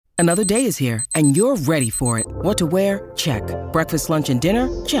Another day is here, and you're ready for it. What to wear? Check. Breakfast, lunch, and dinner?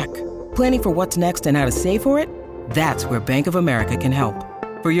 Check. Planning for what's next and how to save for it? That's where Bank of America can help.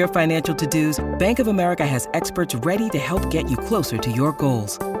 For your financial to-dos, Bank of America has experts ready to help get you closer to your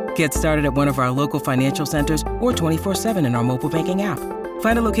goals. Get started at one of our local financial centers or 24/7 in our mobile banking app.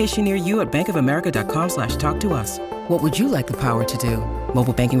 Find a location near you at bankofamerica.com/talktous. What would you like the power to do?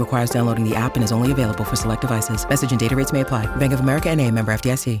 Mobile banking requires downloading the app and is only available for select devices. Message and data rates may apply. Bank of America N.A., member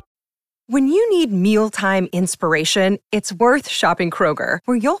FDIC. When you need mealtime inspiration, it's worth shopping Kroger,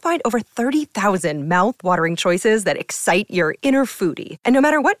 where you'll find over 30,000 mouth-watering choices that excite your inner foodie. And no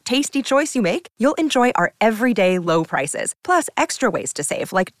matter what tasty choice you make, you'll enjoy our everyday low prices, plus extra ways to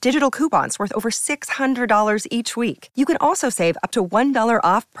save, like digital coupons worth over $600 each week. You can also save up to $1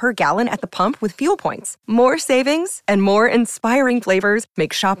 off per gallon at the pump with fuel points. More savings and more inspiring flavors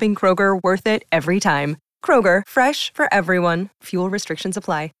make shopping Kroger worth it every time. Kroger, fresh for everyone. Fuel restrictions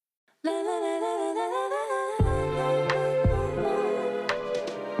apply.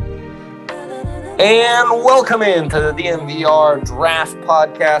 And welcome into the DNVR Draft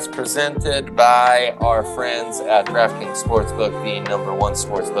Podcast presented by our friends at DraftKings Sportsbook, the #1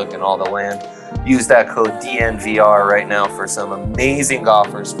 sportsbook in all the land. Use that code DNVR right now for some amazing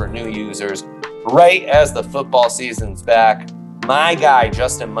offers for new users right as the football season's back. My guy,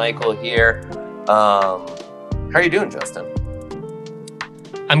 Justin Michael here. How are you doing, Justin?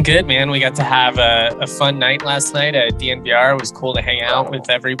 I'm good, man. We got to have a fun night last night at DNVR. It was cool to hang out with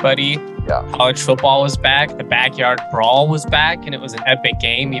everybody. Yeah. College football was back. The Backyard Brawl was back, and it was an epic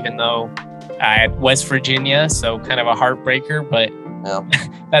game, even though at West Virginia, so kind of a heartbreaker, but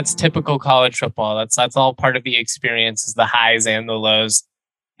that's typical college football. That's all part of the experience, is the highs and the lows.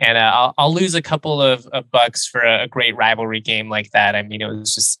 And I'll lose a couple of bucks for a great rivalry game like that. I mean, it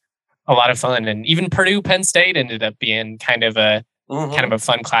was just a lot of fun. And even Purdue Penn State ended up being kind of a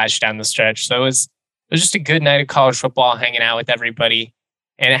fun clash down the stretch. So it was just a good night of college football, hanging out with everybody.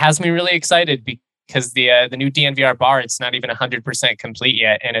 And it has me really excited because the new DNVR bar, it's not even 100% complete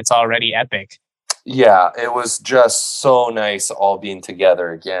yet, and it's already epic. Yeah, it was just so nice all being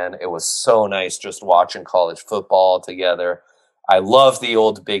together again. It was so nice just watching college football together. I love the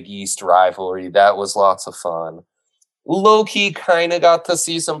old Big East rivalry. That was lots of fun. Low-key kind of got to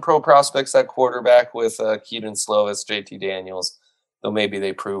see some pro prospects at quarterback with Keaton Slovis, JT Daniels, though maybe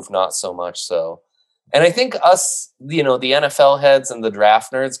they proved not so much so. And I think us, the NFL heads and the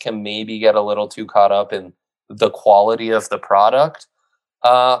draft nerds can maybe get a little too caught up in the quality of the product.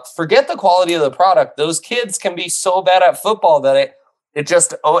 Forget the quality of the product. Those kids can be so bad at football that it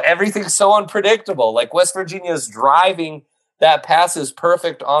just, everything's so unpredictable. Like West Virginia's driving, that pass is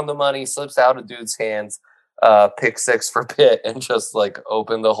perfect on the money, slips out of dude's hands, pick six for Pitt, and just like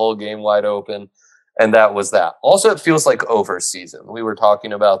open the whole game wide open. And that was that. Also, it feels like over season. We were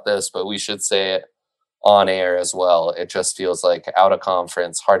talking about this, but we should say it on air as well. It just feels like out of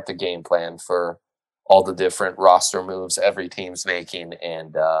conference, hard to game plan for all the different roster moves every team's making.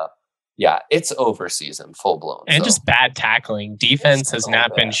 And it's over season, full blown. And just bad tackling. Defense has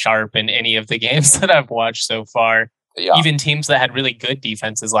not been sharp in any of the games that I've watched so far. Yeah. Even teams that had really good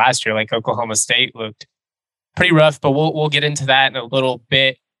defenses last year, like Oklahoma State, looked pretty rough, but we'll get into that in a little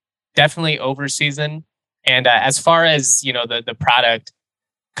bit. Definitely over season. And as far as, the product,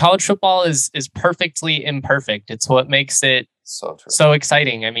 college football is perfectly imperfect. It's what makes it so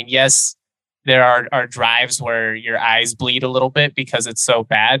exciting. I mean, yes, there are drives where your eyes bleed a little bit because it's so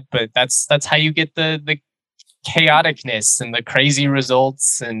bad, but that's how you get the chaoticness and the crazy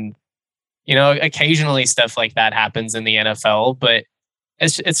results. And, occasionally stuff like that happens in the NFL, but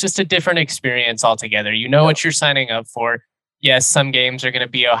it's just a different experience altogether. You know what you're signing up for. Yes, some games are going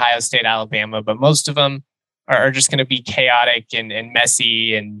to be Ohio State, Alabama, but most of them are just going to be chaotic and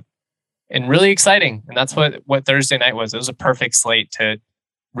messy and really exciting. And that's what Thursday night was. It was a perfect slate to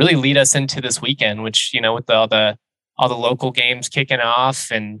really lead us into this weekend, which, with all the local games kicking off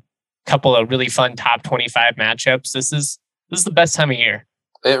and a couple of really fun top 25 matchups. This is the best time of year.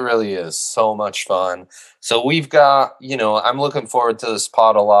 It really is so much fun. So we've got, I'm looking forward to this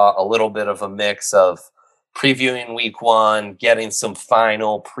pod a lot, a little bit of a mix of previewing week one, getting some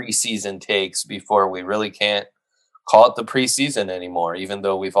final preseason takes before we really can't call it the preseason anymore, even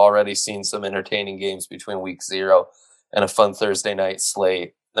though we've already seen some entertaining games between week 0 and a fun Thursday night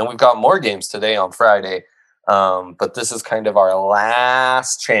slate. And we've got more games today on Friday, but this is kind of our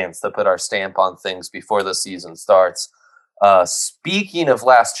last chance to put our stamp on things before the season starts. Speaking of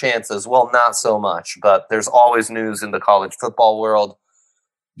last chances, well, not so much, but there's always news in the college football world.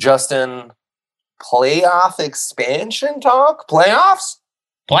 Justin, playoff expansion talk? Playoffs?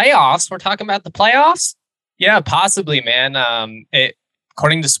 We're talking about the playoffs? Yeah, possibly, man.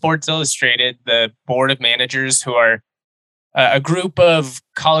 according to Sports Illustrated, the board of managers, who are a group of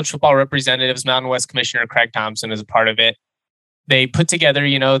college football representatives, Mountain West Commissioner Craig Thompson is a part of it. They put together,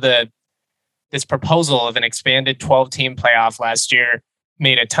 this proposal of an expanded 12-team playoff last year.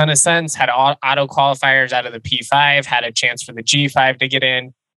 Made a ton of sense, had auto qualifiers out of the P5, had a chance for the G5 to get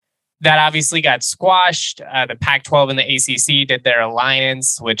in. That obviously got squashed. The Pac-12 and the ACC did their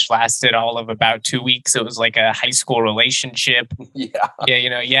alliance, which lasted all of about 2 weeks. It was like a high school relationship.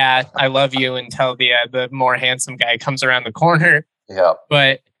 Yeah, I love you until the more handsome guy comes around the corner. Yeah.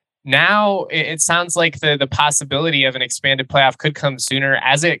 But now it sounds like the possibility of an expanded playoff could come sooner.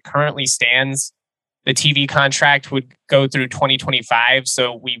 As it currently stands, the TV contract would go through 2025,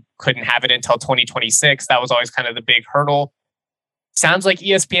 so we couldn't have it until 2026. That was always kind of the big hurdle. Sounds like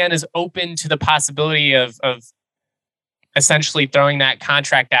ESPN is open to the possibility of essentially throwing that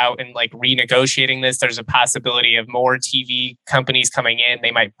contract out and like renegotiating this. There's a possibility of more TV companies coming in. They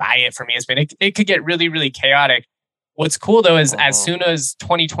might buy it from ESPN. It could get really, really chaotic. What's cool though is as soon as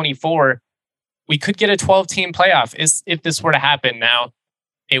 2024, we could get a 12-team playoff if this were to happen. Now,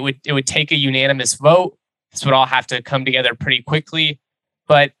 it would take a unanimous vote. This would all have to come together pretty quickly.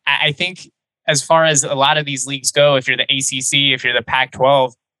 But I think as far as a lot of these leagues go, if you're the ACC, if you're the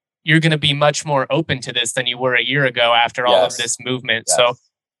Pac-12, you're going to be much more open to this than you were a year ago after all of this movement. Yes. So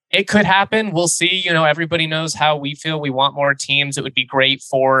it could happen. We'll see. Everybody knows how we feel. We want more teams. It would be great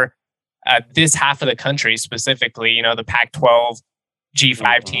for this half of the country specifically. The Pac-12,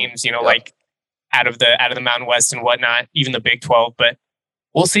 G5 teams. Like out of the Mountain West and whatnot, even the Big 12. But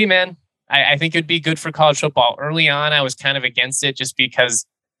we'll see, man. I think it'd be good for college football. Early on, I was kind of against it just because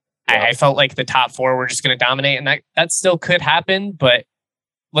I felt like the top four were just going to dominate, and that still could happen, but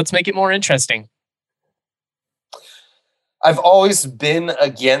let's make it more interesting. I've always been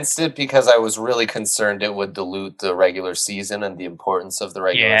against it because I was really concerned it would dilute the regular season and the importance of the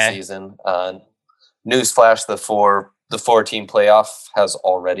regular season. Newsflash, the 4-team playoff has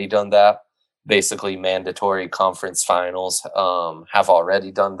already done that. Basically, mandatory conference finals have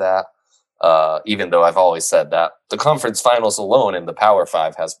already done that. Even though I've always said that the conference finals alone in the Power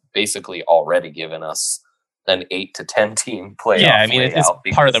 5 has basically already given us an 8 to 10 team playoff. Yeah, I mean, it's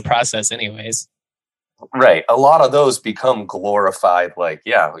part of the process anyways. Right. A lot of those become glorified. Like,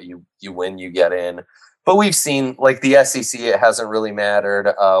 you win, you get in. But we've seen, like, the SEC, it hasn't really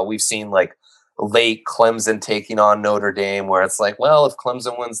mattered. We've seen, like, late Clemson taking on Notre Dame, where it's like, well, if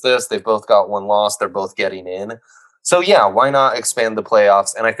Clemson wins this, they've both got one loss, they're both getting in. So, why not expand the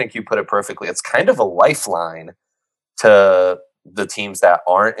playoffs? And I think you put it perfectly. It's kind of a lifeline to the teams that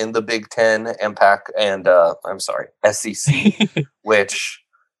aren't in the Big Ten and SEC, which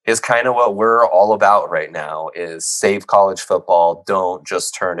is kind of what we're all about right now, is save college football. Don't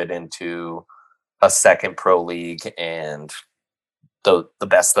just turn it into a second pro league and the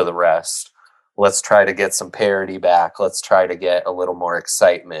best of the rest. Let's try to get some parity back. Let's try to get a little more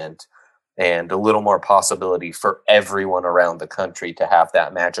excitement and a little more possibility for everyone around the country to have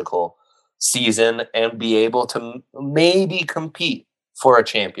that magical season and be able to maybe compete for a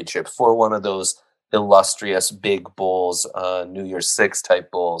championship, for one of those illustrious big bowls, New Year's Six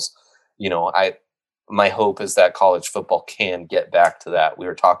type bowls. My hope is that college football can get back to that. We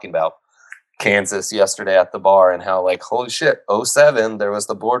were talking about Kansas yesterday at the bar and how, like, holy shit, 2007, there was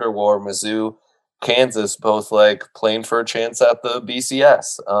the border war, Mizzou, Kansas, both like playing for a chance at the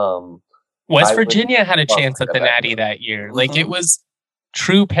BCS. West Virginia had a chance at the Natty that year. Like, it was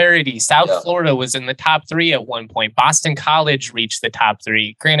true parity. South Florida was in the top 3 at one point. Boston College reached the top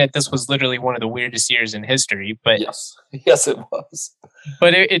 3. Granted, this was literally one of the weirdest years in history, but yes, it was.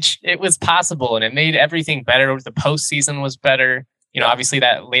 But it was possible, and it made everything better. The postseason was better. Obviously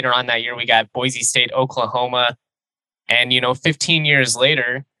that later on that year we got Boise State, Oklahoma, and 15 years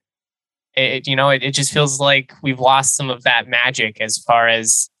later, it just feels like we've lost some of that magic as far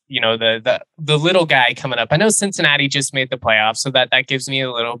as the little guy coming up. I know Cincinnati just made the playoffs, so that gives me a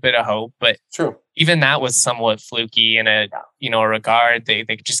little bit of hope. But true, even that was somewhat fluky in a regard. They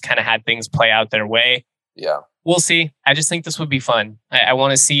just kind of had things play out their way. Yeah, we'll see. I just think this would be fun. I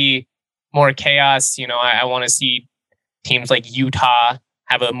want to see more chaos. I want to see teams like Utah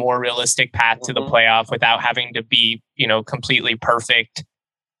have a more realistic path to the playoff without having to be completely perfect.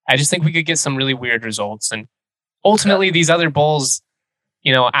 I just think we could get some really weird results, and ultimately these other bowls.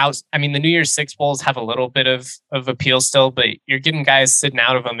 The New Year's Six bowls have a little bit of appeal still, but you're getting guys sitting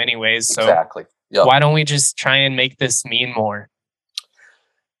out of them anyways. So exactly. Yep. Why don't we just try and make this mean more?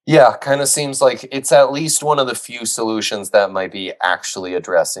 Yeah, kind of seems like it's at least one of the few solutions that might be actually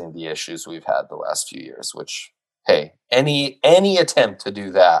addressing the issues we've had the last few years, which, hey, any attempt to do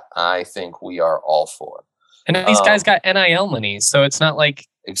that, I think we are all for. And these guys got NIL money, so it's not like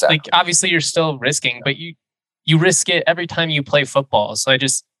exactly. Like obviously you're still risking, but you risk it every time you play football. So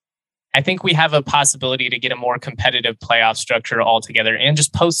I think we have a possibility to get a more competitive playoff structure altogether, and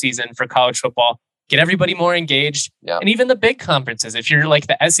just postseason for college football, get everybody more engaged. Yeah. And even the big conferences, if you're like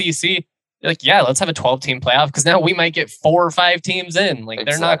the SEC, you're like, yeah, let's have a 12-team playoff, because now we might get 4 or 5 teams in. Like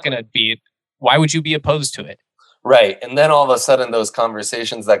They're not going to be. Why would you be opposed to it? Right. And then all of a sudden those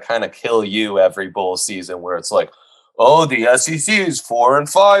conversations that kind of kill you every bowl season, where it's like, oh, the SEC is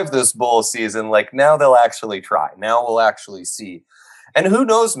 4-5 this bowl season. Like, now they'll actually try. Now we'll actually see. And who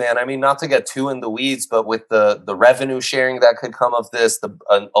knows, man? I mean, not to get too in the weeds, but with the revenue sharing that could come of this,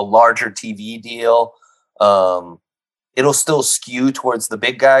 a larger TV deal, it'll still skew towards the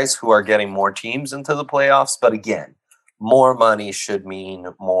big guys who are getting more teams into the playoffs. But again, more money should mean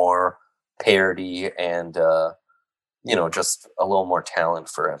more parity and, just a little more talent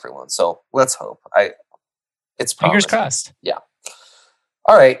for everyone. So let's hope. It's fingers crossed. Yeah.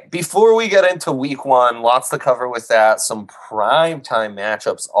 All right. Before we get into week 1, lots to cover with that. Some primetime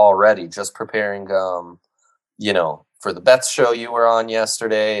matchups already. Just preparing, for the bets show you were on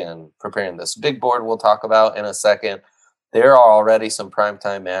yesterday, and preparing this big board we'll talk about in a second. There are already some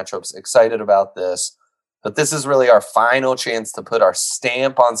primetime matchups. Excited about this. But this is really our final chance to put our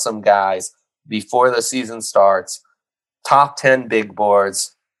stamp on some guys before the season starts. Top 10 big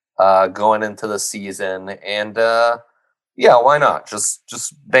boards going into the season. And why not?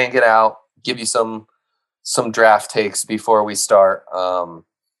 Just bang it out. Give you some draft takes before we start.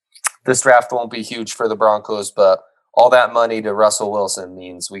 This draft won't be huge for the Broncos, but all that money to Russell Wilson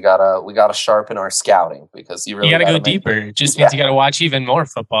means we gotta sharpen our scouting, because you gotta go deeper. It just means you gotta watch even more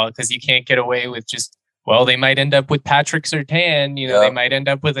football, because you can't get away with just, well, they might end up with Patrick Surtain. They might end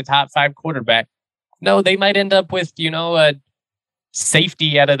up with a top 5 quarterback. No, they might end up with, a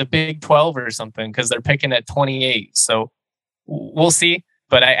safety out of the Big 12 or something, because they're picking at 28. So we'll see.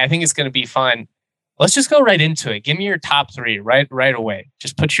 But I think it's going to be fun. Let's just go right into it. Give me your top 3 right away.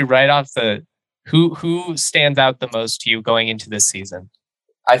 Just put you right off the who stands out the most to you going into this season.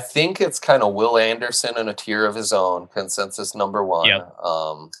 I think it's kind of Will Anderson in a tier of his own, consensus number 1. Yep.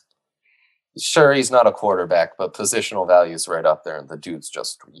 Sure, he's not a quarterback, but positional value is right up there, and the dude's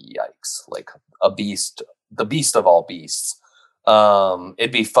just yikes, like a beast, the beast of all beasts.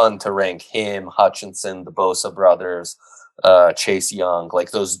 It'd be fun to rank him, Hutchinson, the Bosa brothers, Chase Young,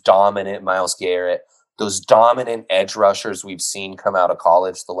 like those dominant Myles Garrett, those dominant edge rushers we've seen come out of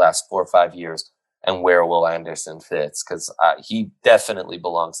college the last 4 or 5 years, and where Will Anderson fits, because he definitely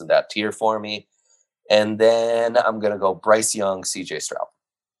belongs in that tier for me. And then I'm going to go Bryce Young, CJ Stroud.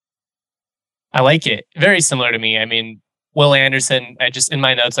 I like it. Very similar to me. I mean, Will Anderson, in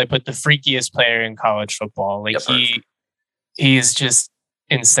my notes, I put the freakiest player in college football. Like he is just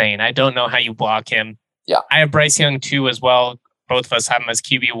insane. I don't know how you block him. Yeah. I have Bryce Young too as well. Both of us have him as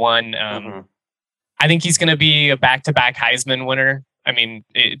QB1. I think he's going to be a back-to-back Heisman winner. I mean,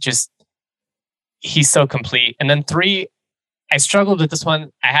 he's so complete. And then 3, I struggled with this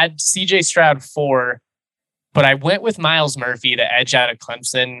one. I had CJ Stroud 4, but I went with Myles Murphy, the edge out of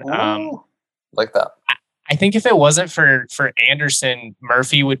Clemson. Like that. I think if it wasn't for Anderson,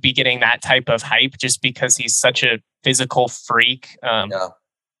 Murphy would be getting that type of hype, just because he's such a physical freak.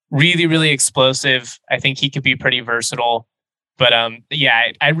 Really, really explosive. I think he could be pretty versatile. But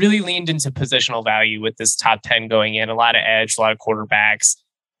I really leaned into positional value with this top 10 going in. A lot of edge, a lot of quarterbacks.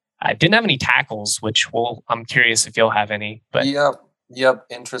 I didn't have any tackles, which I'm curious if you'll have any. But Yep.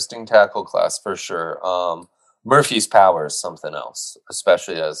 Interesting tackle class for sure. Murphy's power is something else,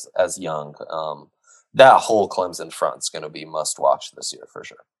 especially as young. That whole Clemson front's going to be must watch this year for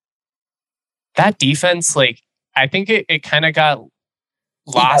sure. That defense, I think it kind of got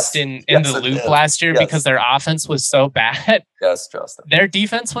lost in the loop last year because their offense was so bad. Yes, Justin. Their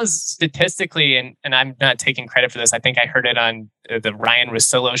defense was statistically, and I'm not taking credit for this, I think I heard it on the Ryan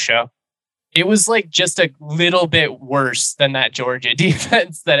Russillo show. It was just a little bit worse than that Georgia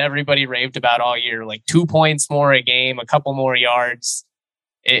defense that everybody raved about all year. 2 points more a game, a couple more yards.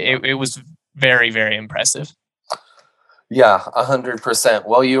 It was very, very impressive. Yeah, 100%.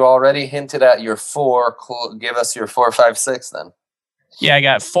 Well, you already hinted at your 4. Give us your 4, 5, 6 then. Yeah, I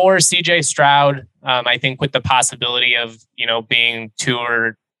got 4 CJ Stroud. I think with the possibility of, being 2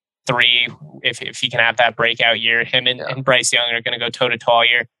 or 3, if he can have that breakout year, him and Bryce Young are going to go toe to toe all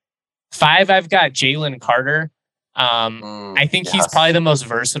year. 5, I've got Jalen Carter. I think he's probably the most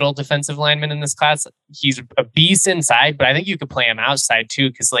versatile defensive lineman in this class. He's a beast inside, but I think you could play him outside too,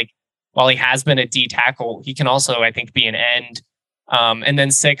 because while he has been a D tackle, he can also, I think, be an end. And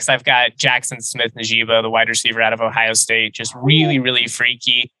then 6, I've got Jackson Smith-Njigba, the wide receiver out of Ohio State, just really, really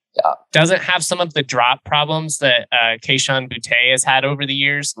freaky. Yeah. Doesn't have some of the drop problems that Kayshon Boutte has had over the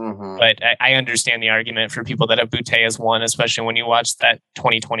years. Mm-hmm. But I understand the argument for people that have Boutte as one, especially when you watch that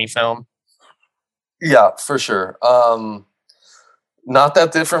 2020 film. Yeah, for sure. Not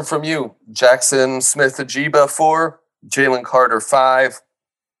that different from you. Jackson Smith-Njigba 4, Jalen Carter 5.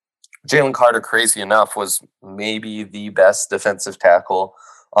 Jalen Carter, crazy enough, was maybe the best defensive tackle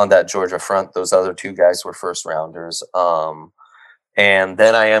on that Georgia front. Those other two guys were first rounders. And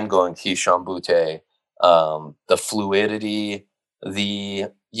then I am going Kayshon Boutte. The fluidity,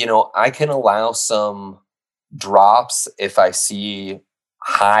 I can allow some drops if I see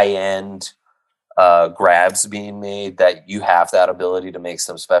high-end grabs being made, that you have that ability to make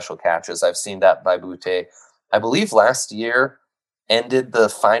some special catches. I've seen that by Boutte. I believe last year ended the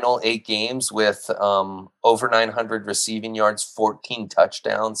final 8 games with over 900 receiving yards, 14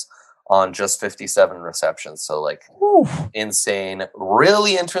 touchdowns on just 57 receptions. So insane.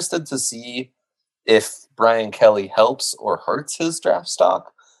 Really interested to see if Brian Kelly helps or hurts his draft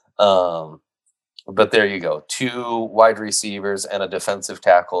stock. But there you go. 2 wide receivers and a defensive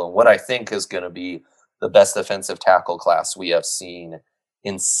tackle, and what I think is going to be the best defensive tackle class we have seen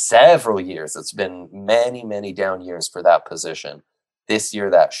in several years. It's been many, many down years for that position. This year,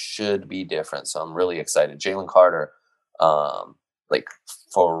 that should be different. So I'm really excited. Jalen Carter,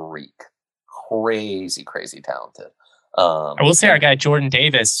 freak. Crazy talented. I will say our guy Jordan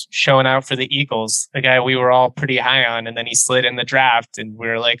Davis showing out for the Eagles, the guy we were all pretty high on, and then he slid in the draft, and we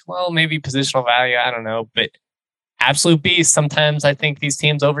were like, well, maybe positional value, I don't know, but absolute beast. Sometimes I think these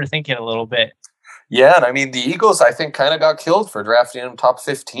teams overthink it a little bit. Yeah, and I mean, the Eagles, I think, kind of got killed for drafting him top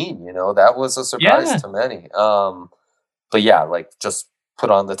 15. That was a surprise to many. But yeah, just put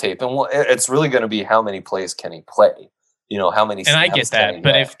on the tape, and it's really going to be how many plays can he play. How many snaps. And I get that,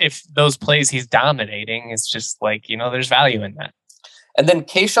 but if those plays he's dominating, it's just there's value in that. And then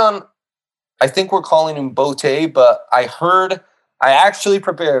Kayshon, I think we're calling him Boutte, but I actually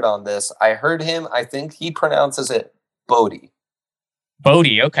prepared on this. I heard him, I think he pronounces it Bodie.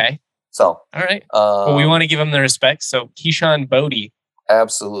 Bodie, okay. So. All right. Well, we want to give him the respect. So Kayshon Bodie.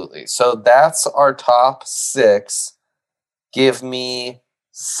 Absolutely. So that's our top 6. Give me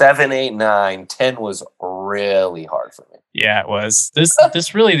 7, 8, 9. 10 was really hard for me. Yeah, it was. These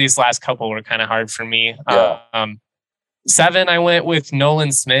last couple were kind of hard for me. Yeah. 7, I went with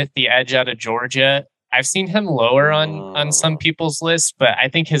Nolan Smith, the edge out of Georgia. I've seen him lower on some people's lists, but I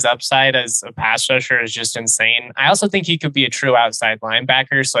think his upside as a pass rusher is just insane. I also think he could be a true outside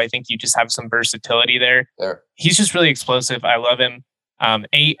linebacker, so I think you just have some versatility there. He's just really explosive. I love him.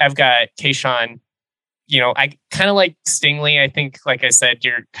 8, I've got Kayshon. I kind of like Stingley. I think, like I said,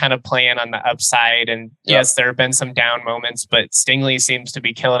 you're kind of playing on the upside. And yes, there have been some down moments, but Stingley seems to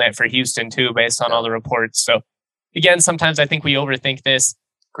be killing it for Houston too, based on all the reports. So again, sometimes I think we overthink this.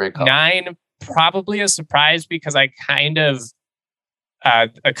 Great call. 9, probably a surprise, because I kind of,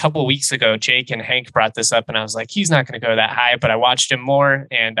 a couple of weeks ago, Jake and Hank brought this up and I was like, he's not going to go that high, but I watched him more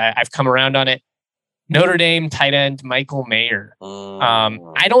and I've come around on it. Notre Dame tight end Michael Mayer.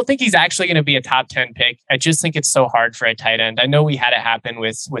 I don't think he's actually going to be a top 10 pick. I just think it's so hard for a tight end. I know we had it happen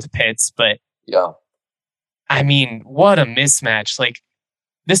with Pitts, but I mean, what a mismatch.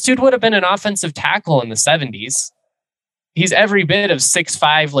 This dude would have been an offensive tackle in the 70s. He's every bit of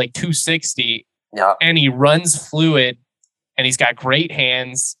 6'5", 260. Yeah. And he runs fluid and he's got great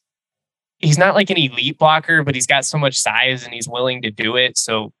hands. He's not an elite blocker, but he's got so much size and he's willing to do it.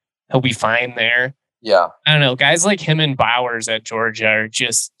 So he'll be fine there. Yeah. I don't know. Guys like him and Bowers at Georgia are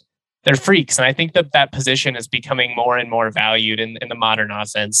they're freaks. And I think that position is becoming more and more valued in the modern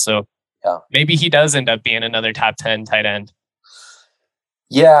offense. So maybe he does end up being another top 10 tight end.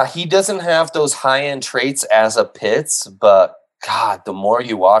 Yeah, he doesn't have those high-end traits as a Pitts, but God, the more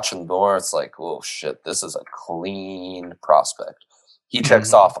you watch him, the more it's like, oh shit, this is a clean prospect. He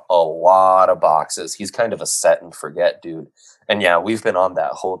checks off a lot of boxes. He's kind of a set and forget dude. And yeah, we've been on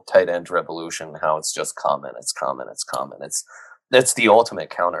that whole tight end revolution, how it's just common. It's the ultimate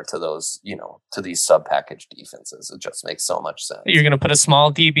counter to those, to these sub-package defenses. It just makes so much sense. You're going to put a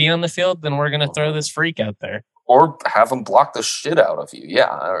small DB on the field, then we're going to throw this freak out there. Or have him block the shit out of you.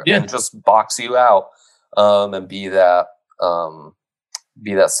 Yeah. And just box you out and be that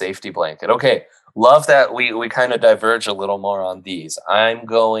safety blanket. Okay. Love that we kind of diverge a little more on these. I'm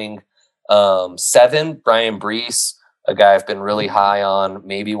going 7, Brian Brees, a guy I've been really high on,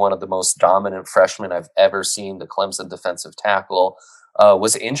 maybe one of the most dominant freshmen I've ever seen, the Clemson defensive tackle,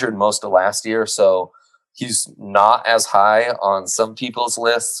 was injured most of last year, so he's not as high on some people's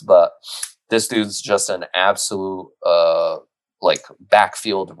lists, but this dude's just an absolute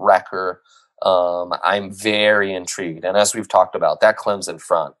backfield wrecker. I'm very intrigued. And as we've talked about, that Clemson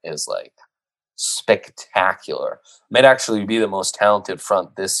front is like spectacular. Might actually be the most talented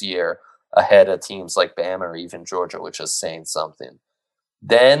front this year, ahead of teams like Bama or even Georgia, which is saying something.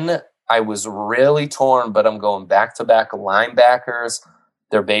 Then I was really torn, but I'm going back-to-back linebackers.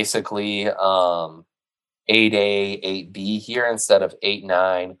 They're basically 8A, 8B here instead of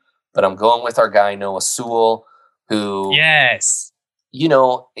 8-9. But I'm going with our guy, Noah Sewell, who... Yes. You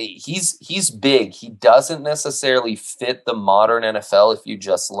know, he's big. He doesn't necessarily fit the modern NFL if you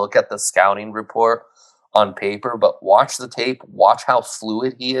just look at the scouting report on paper, but watch the tape, watch how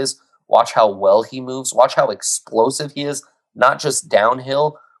fluid he is, watch how well he moves, watch how explosive he is, not just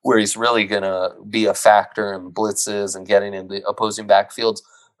downhill, where he's really going to be a factor in blitzes and getting in the opposing backfields,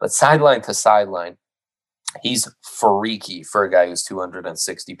 but sideline to sideline. He's freaky for a guy who's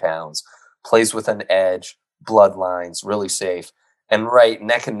 260 pounds, plays with an edge, bloodlines, really safe. And right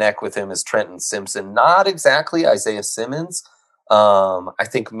neck and neck with him is Trenton Simpson. Not exactly Isaiah Simmons. I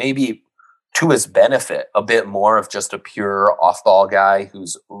think maybe to his benefit, a bit more of just a pure off-ball guy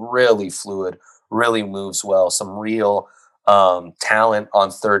who's really fluid, really moves well. Some real talent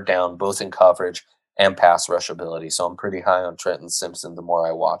on third down, both in coverage and pass rush ability. So I'm pretty high on Trenton Simpson the more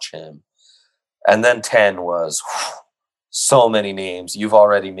I watch him. And then 10 was so many names. You've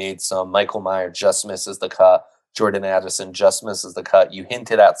already made some. Michael Mayer just misses the cut. Jordan Addison just misses the cut. You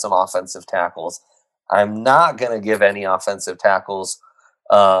hinted at some offensive tackles. I'm not going to give any offensive tackles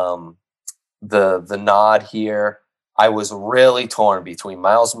the nod here. I was really torn between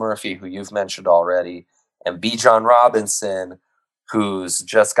Myles Murphy, who you've mentioned already, and Bijan Robinson, who's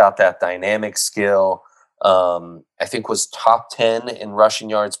just got that dynamic skill. I think was top 10 in rushing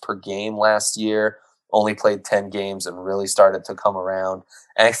yards per game last year, only played 10 games and really started to come around.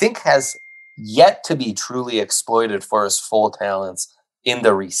 And I think has yet to be truly exploited for his full talents in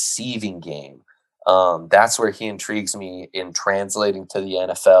the receiving game. That's where he intrigues me in translating to the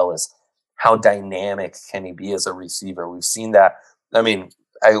NFL, is how dynamic can he be as a receiver. We've seen that. I mean,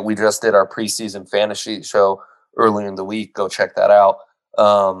 we just did our preseason fantasy show earlier in the week. Go check that out.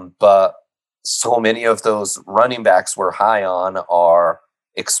 But so many of those running backs we're high on are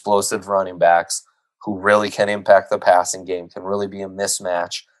explosive running backs who really can impact the passing game, can really be a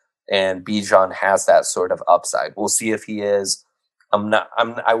mismatch. And Bijan has that sort of upside. We'll see if he is.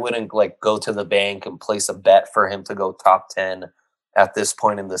 I wouldn't like go to the bank and place a bet for him to go top 10 at this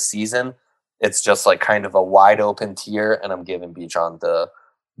point in the season. It's just like kind of a wide open tier, and I'm giving Bijan the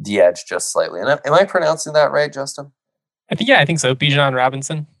edge just slightly. And am I pronouncing that right, Justin? I think so. Bijan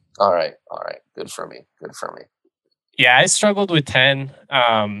Robinson. All right. Good for me. Yeah, I struggled with 10.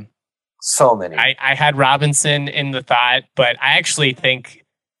 So many. I had Robinson in the thought, but I actually think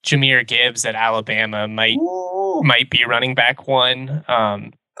Jahmyr Gibbs at Alabama might be running back one.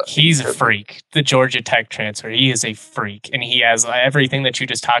 He's a freak. The Georgia Tech transfer, he is a freak, and he has everything that you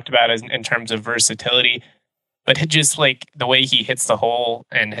just talked about in terms of versatility. But just like the way he hits the hole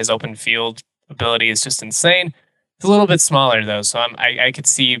and his open field ability is just insane. He's a little bit smaller though, so I could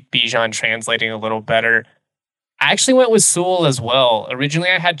see Bijan translating a little better. I actually went with Sewell as well. Originally,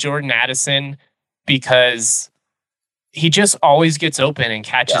 I had Jordan Addison because he just always gets open and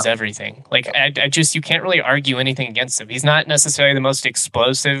catches everything. Like you can't really argue anything against him. He's not necessarily the most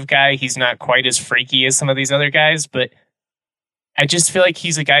explosive guy. He's not quite as freaky as some of these other guys, but I just feel like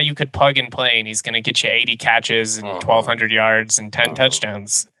he's a guy you could plug and play, and he's going to get you 80 catches and 1,200 yards and 10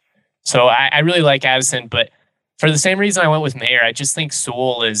 touchdowns. So I really like Addison, but for the same reason I went with Mayer, I just think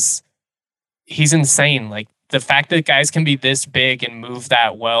Sewell he's insane. Like the fact that guys can be this big and move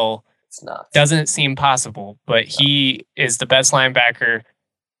that well, doesn't seem possible, but he is the best linebacker.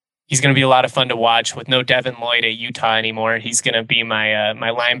 He's going to be a lot of fun to watch with no Devin Lloyd at Utah anymore. He's going to be my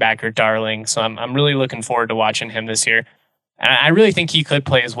linebacker darling. So I'm really looking forward to watching him this year. And I really think he could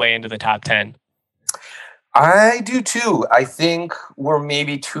play his way into the top 10. I do too. I think we're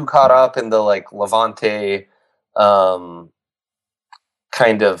maybe too caught up in the like Levante kind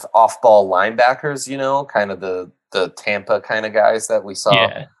of off-ball linebackers, kind of the Tampa kind of guys that we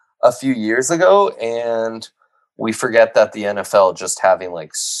saw a few years ago, and we forget that the NFL just having like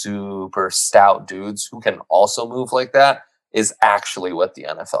super stout dudes who can also move like that is actually what the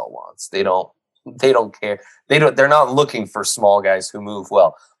NFL wants. They don't care. They're not looking for small guys who move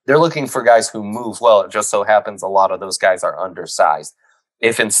well. They're looking for guys who move well. It just so happens a lot of those guys are undersized.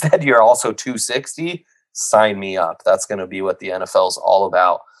 If instead you're also 260, sign me up. That's going to be what the NFL is all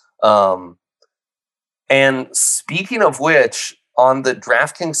about. And speaking of which, on the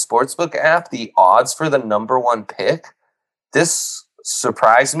DraftKings Sportsbook app, the odds for the number one pick, this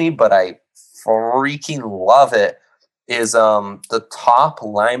surprised me, but I freaking love it, is the top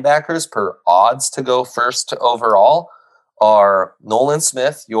linebackers per odds to go first overall are Nolan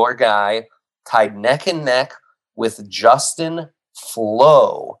Smith, your guy, tied neck and neck with Justin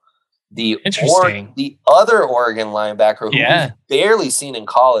Flo, the other Oregon linebacker who we've barely seen in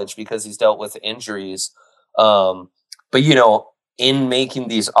college because he's dealt with injuries. But, you know, in making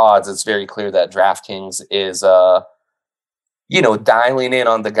these odds, it's very clear that DraftKings is, you know, dialing in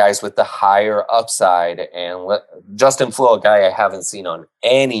on the guys with the higher upside. And Justin Flo, a guy I haven't seen on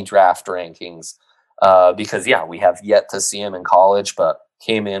any draft rankings because, we have yet to see him in college, but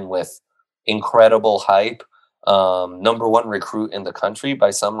came in with incredible hype. Number one recruit in the country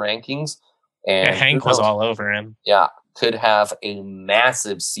by some rankings. And Hank was all over him. Yeah, could have a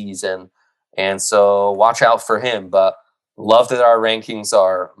massive season. And so watch out for him. But love that our rankings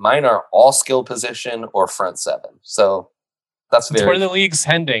mine are all skill position or front seven. So that's where the league's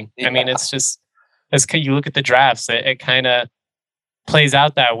heading. Yeah. I mean, it's just, you look at the drafts, it kind of plays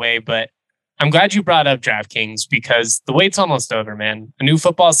out that way. But I'm glad you brought up DraftKings because the wait's almost over, man. A new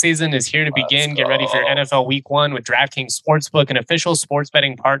football season is here to begin. Get ready for your NFL Week 1 with DraftKings Sportsbook, an official sports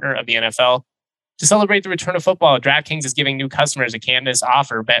betting partner of the NFL. To celebrate the return of football, DraftKings is giving new customers a can't-miss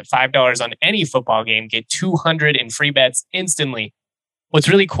offer. Bet $5 on any football game, get $200 in free bets instantly. What's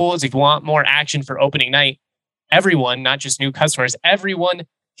really cool is if you want more action for opening night, everyone, not just new customers, everyone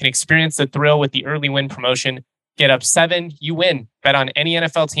can experience the thrill with the early win promotion. Get up 7, you win. Bet on any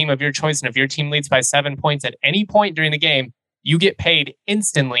NFL team of your choice, and if your team leads by 7 points at any point during the game, you get paid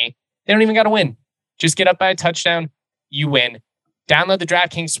instantly. They don't even got to win. Just get up by a touchdown, you win. Download the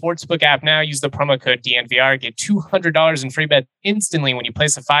DraftKings Sportsbook app now. Use the promo code DNVR. Get $200 in free bet instantly when you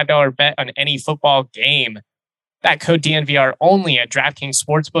place a $5 bet on any football game. That code DNVR only at DraftKings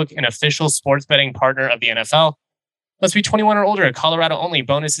Sportsbook, an official sports betting partner of the NFL. Must be 21 or older. Colorado only.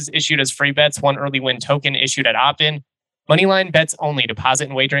 Bonuses issued as free bets. 1 early win token issued at opt-in. Moneyline bets only. Deposit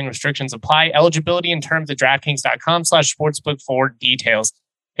and wagering restrictions apply. Eligibility and terms at DraftKings.com/sportsbook for details.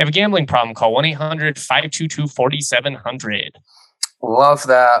 If you have a gambling problem, call 1-800-522-4700. Love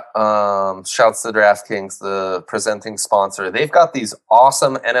that. Shouts to DraftKings, the presenting sponsor. They've got these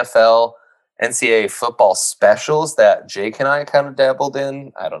awesome NFL, NCAA football specials that Jake and I kind of dabbled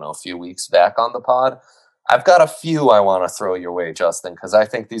in, I don't know, a few weeks back on the pod. I've got a few I want to throw your way, Justin, because I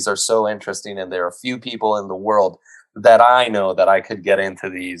think these are so interesting, and there are a few people in the world that I know that I could get into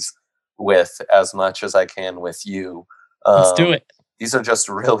these with as much as I can with you. Let's do it. These are just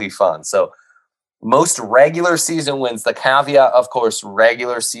really fun. So, most regular season wins, the caveat, of course,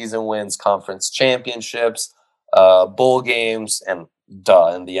 regular season wins, conference championships, bowl games, and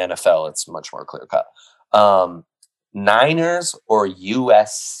in the NFL, it's much more clear cut. Niners or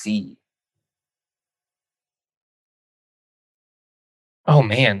USC? Oh,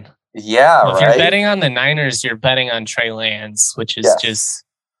 man. Yeah, well, if you're betting on the Niners, you're betting on Trey Lance, which is just...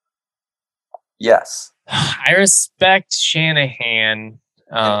 Yes. I respect Shanahan.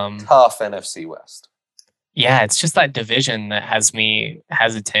 Tough NFC West. Yeah, it's just that division that has me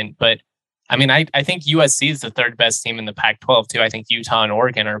hesitant. But I mean, I think USC is the third best team in the Pac-12 too. I think Utah and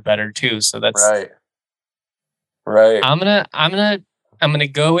Oregon are better too. So that's right. I'm gonna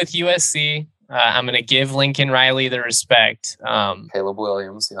go with USC. I'm gonna give Lincoln Riley the respect. Caleb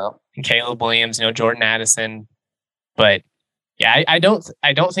Williams, and Caleb Williams, Jordan Addison. But yeah, I don't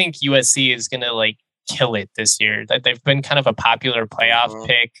think USC is gonna kill it this year. That they've been kind of a popular playoff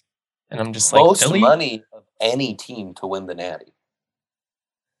pick, and I'm just most money of any team to win the Natty.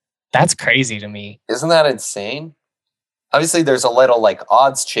 That's crazy to me. Isn't that insane? Obviously, there's a little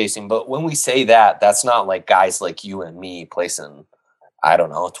odds chasing, but when we say that, that's not like guys like you and me placing, I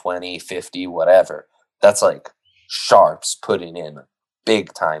don't know, 20, 50, whatever. That's like sharps putting in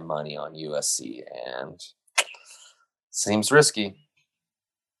big time money on USC, and seems risky.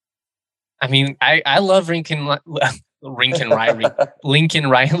 I mean, I love Lincoln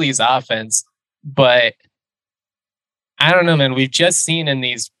Riley's offense, but I don't know, man. We've just seen in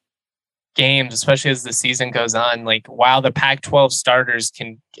these games, especially as the season goes on, while the Pac-12 starters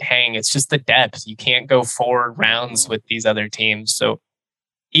can hang, it's just the depth. You can't go 4 rounds with these other teams. So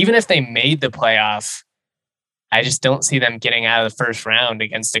even if they made the playoff, I just don't see them getting out of the first round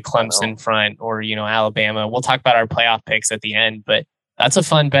against a Clemson front or, Alabama. We'll talk about our playoff picks at the end, but that's a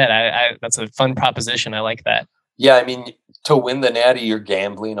fun bet. That's a fun proposition. I like that. Yeah, I mean, to win the Natty, you're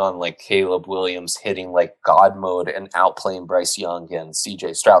gambling on Caleb Williams hitting God mode and outplaying Bryce Young and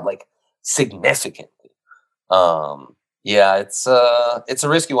CJ Stroud significantly. Yeah, it's a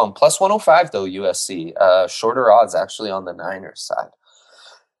risky one. Plus 105 though, USC. Shorter odds actually on the Niners side.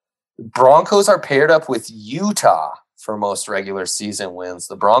 Broncos are paired up with Utah for most regular season wins.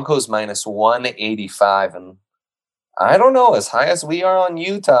 The Broncos minus 185, and I don't know, as high as we are on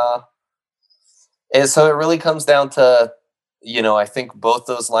Utah. And so it really comes down to, I think both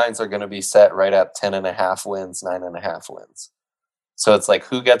those lines are going to be set right at 10.5 wins, 9.5 wins. So it's like,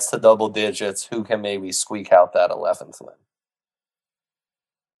 who gets to double digits? Who can maybe squeak out that 11th win?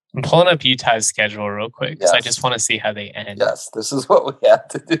 I'm pulling up Utah's schedule real quick because I just want to see how they end. Yes, this is what we have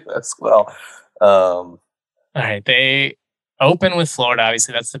to do as well. All right, they open with Florida.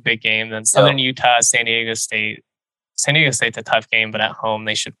 Obviously, that's the big game. Then Southern Utah, San Diego State. San Diego State's a tough game, but at home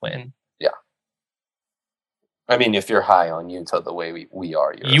they should win. Yeah. I mean, if you're high on Utah the way we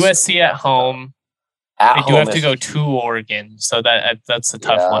are, USC at home. They do have to go to Oregon, so that's a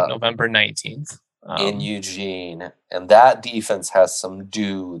tough one. November 19th. In Eugene, and that defense has some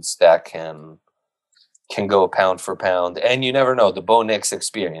dudes that can go pound for pound, and you never know, the Bo Nix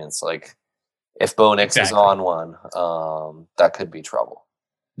experience, like if Bo Nix is on one, that could be trouble,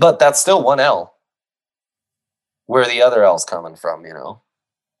 but that's still one L. Where are the other L's coming from?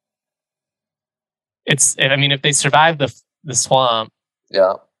 If they survive the swamp,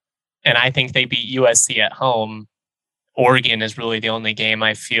 and I think they beat USC at home, Oregon is really the only game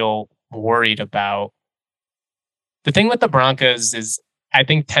I feel worried about. The thing with the Broncos is I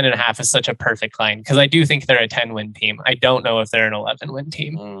think 10.5 is such a perfect line because I do think they're a 10-win team. I don't know if they're an 11-win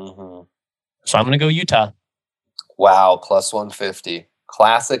team. Mm-hmm. So I'm going to go Utah. Wow, plus 150.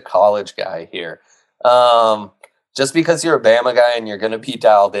 Classic college guy here. Just because you're a Bama guy and you're going to be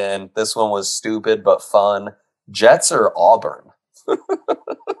dialed in, this one was stupid but fun. Jets or Auburn?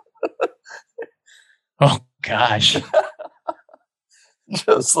 Oh, gosh.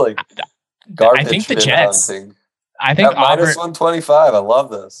 Just like garbage. I think the Jets. Hunting. I think Auburn, minus 125. I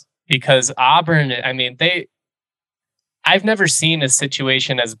love this because Auburn. I mean, I've never seen a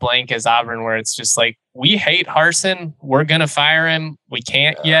situation as blank as Auburn where it's just like, we hate Harsin, we're gonna fire him. We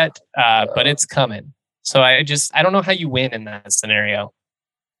can't yet, but it's coming. So I don't know how you win in that scenario.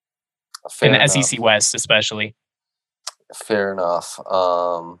 Fair enough. SEC West, especially. Fair enough.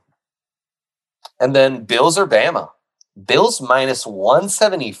 And then Bills or Bama. Bills minus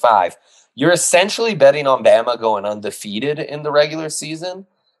 175. You're essentially betting on Bama going undefeated in the regular season.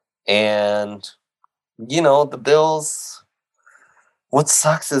 And, the Bills, what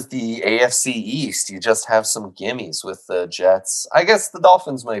sucks is the AFC East. You just have some gimmies with the Jets. I guess the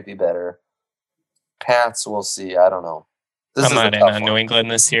Dolphins might be better. Pats, we'll see. I don't know. I'm not in on New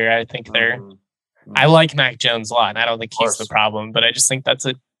England this year. I think they're... Mm-hmm. I like Mac Jones a lot, and I don't think he's the problem, but I just think that's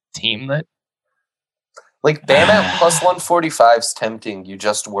a team that... Like, Bama at plus 145 is tempting. You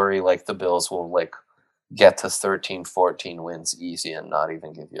just worry, like, the Bills will, like, get to 13, 14 wins easy and not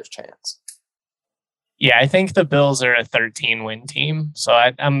even give you a chance. Yeah, I think the Bills are a 13-win team. So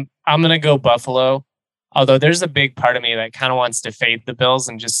I'm going to go Buffalo. Although there's a big part of me that kind of wants to fade the Bills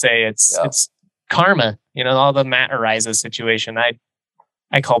and just say it's karma. All the Matt Ariza situation.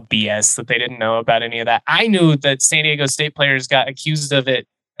 I call BS that they didn't know about any of that. I knew that San Diego State players got accused of it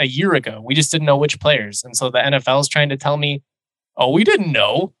a year ago. We just didn't know which players. And so the NFL is trying to tell me, oh, we didn't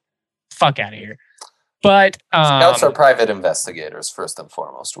know. Fuck out of here. But scouts are private investigators, first and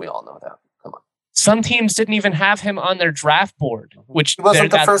foremost. We all know that. Come on. Some teams didn't even have him on their draft board, which he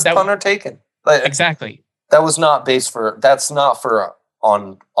wasn't the first punter taken. But exactly. That's not for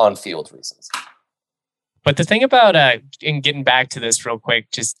on-field reasons. But the thing about, in getting back to this real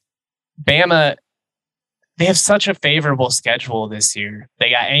quick, just Bama, they have such a favorable schedule this year. They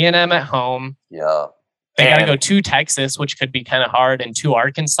got A&M at home. Yeah. They got to go to Texas, which could be kind of hard, and to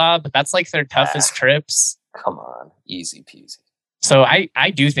Arkansas, but that's like their toughest trips. Come on. Easy peasy. So I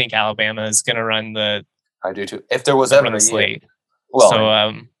do think Alabama is going to run the... I do too. If there was ever a slate. Well,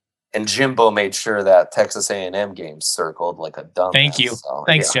 so, and Jimbo made sure that Texas A&M game circled like a dumbass. Thank you. So,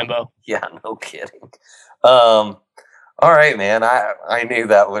 Thanks, Jimbo. Yeah, no kidding. All right, man. I knew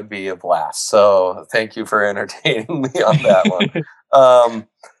that would be a blast. So thank you for entertaining me on that one.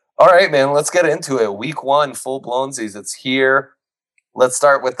 All right, man. Let's get into it. Week 1, full blownsies. It's here. Let's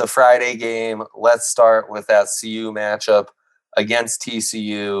start with the Friday game. Let's start with that CU matchup against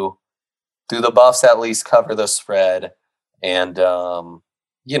TCU. Do the Buffs at least cover the spread? And,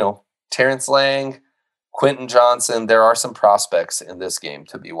 Terrence Lang, Quentin Johnson, there are some prospects in this game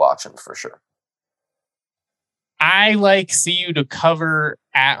to be watching for sure. I like CU to cover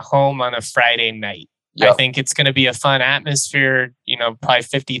at home on a Friday night. Yep. I think it's going to be a fun atmosphere, probably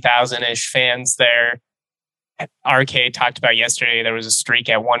 50,000-ish fans there. RK talked about yesterday, there was a streak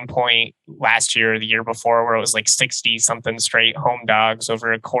at one point last year or the year before where it was like 60-something straight home dogs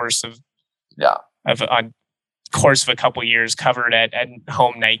over a course of a couple years covered at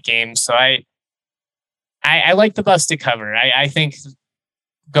home night games. So I like the Buffs to cover. I think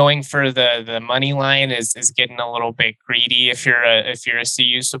going for the money line is getting a little bit greedy if you're a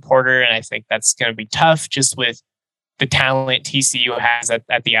CU supporter, and I think that's going to be tough just with the talent TCU has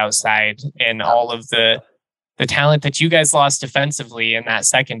at the outside and all of the talent that you guys lost defensively in that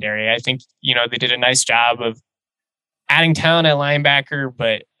secondary. I think, they did a nice job of adding talent at linebacker,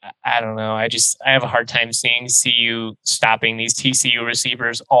 but I don't know. I have a hard time seeing CU stopping these TCU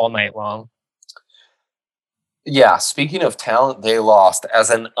receivers all night long. Yeah, speaking of talent they lost, as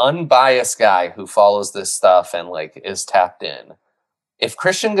an unbiased guy who follows this stuff and is tapped in, if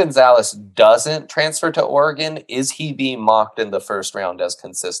Christian Gonzalez doesn't transfer to Oregon, is he being mocked in the first round as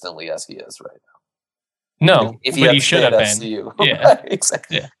consistently as he is right now? No, if he should have been. CU. Yeah,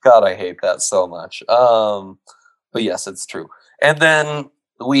 exactly. Yeah. God, I hate that so much. But yes, it's true. And then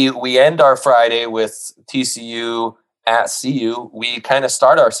we end our Friday with TCU at CU. We kind of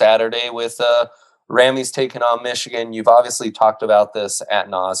start our Saturday with Rammies taking on Michigan. You've obviously talked about this ad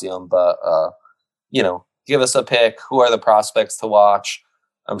nauseum, but give us a pick. Who are the prospects to watch?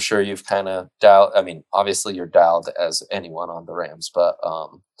 I'm sure you've kind of obviously you're dialed as anyone on the Rams, but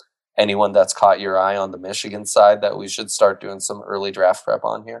anyone that's caught your eye on the Michigan side that we should start doing some early draft prep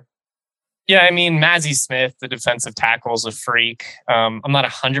on here? Yeah, Mazi Smith, the defensive tackle, is a freak. I'm not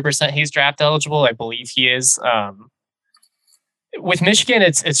 100% he's draft eligible. I believe he is. With Michigan,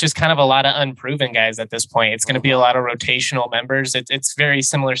 it's just kind of a lot of unproven guys at this point. It's going to be a lot of rotational members. It's very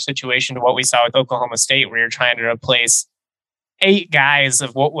similar situation to what we saw with Oklahoma State, where you're trying to replace 8 guys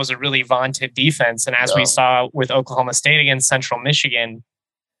of what was a really vaunted defense. And as we saw with Oklahoma State against Central Michigan,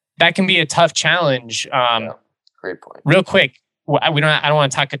 that can be a tough challenge. Great point. Real quick, I don't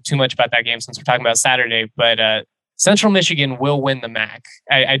want to talk too much about that game since we're talking about Saturday, but Central Michigan will win the MAC.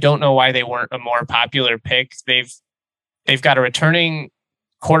 I don't know why they weren't a more popular pick. They've got a returning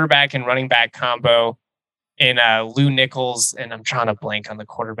quarterback and running back combo in Lou Nichols, and I'm trying to blank on the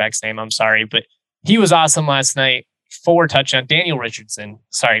quarterback's name. I'm sorry, but he was awesome last night. 4 touchdowns. Daniel Richardson.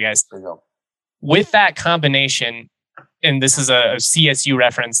 Sorry, guys. With that combination, and this is a CSU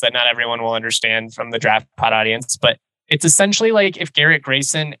reference that not everyone will understand from the Draft Pod audience, but it's essentially like if Garrett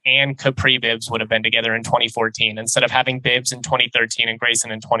Grayson and Capri Bibbs would have been together in 2014 instead of having Bibbs in 2013 and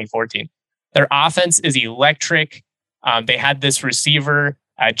Grayson in 2014. Their offense is electric. They had this receiver,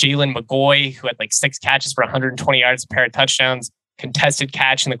 Jalen McGoy, who had 6 catches for 120 yards, a pair of touchdowns, contested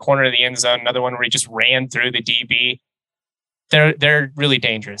catch in the corner of the end zone, another one where he just ran through the DB. They're really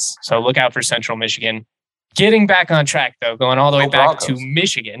dangerous. So look out for Central Michigan. Getting back on track, though, going all the way back to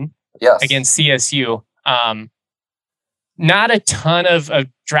Michigan against CSU. Not a ton of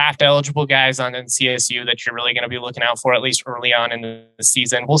draft eligible guys on CSU that you're really going to be looking out for, at least early on in the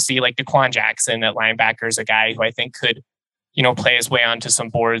season. We'll see, DeQuan Jackson at linebacker is a guy who I think could, play his way onto some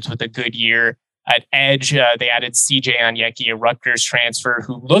boards with a good year. At edge, they added CJ Onyeki, a Rutgers transfer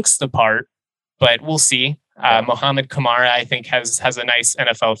who looks the part, but we'll see. Mohamed Kamara, I think, has a nice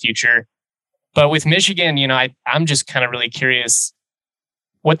NFL future. But with Michigan, I'm just kind of really curious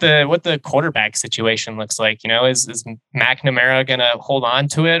what the quarterback situation looks like. Is McNamara going to hold on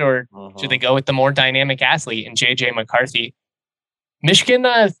to it, or should they go with the more dynamic athlete in JJ McCarthy? Michigan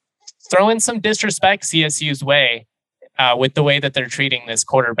throwing some disrespect CSU's way with the way that they're treating this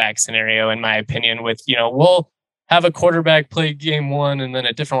quarterback scenario, in my opinion, with, we'll have a quarterback play game 1 and then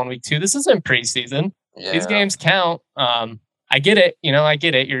a different one week 2. This isn't preseason. Yeah. These games count. I get it. I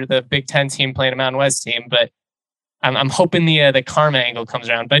get it. You're the Big Ten team playing a Mountain West team, but I'm hoping the karma angle comes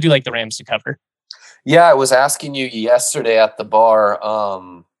around, but I do like the Rams to cover. Yeah, I was asking you yesterday at the bar,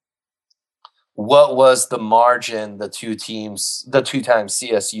 what was the margin the 2 times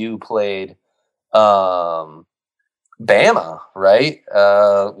CSU played Bama, right?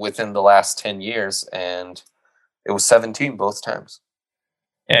 Within the last 10 years, and it was 17 both times.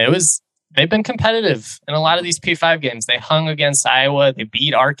 Yeah, they've been competitive in a lot of these P5 games. They hung against Iowa. They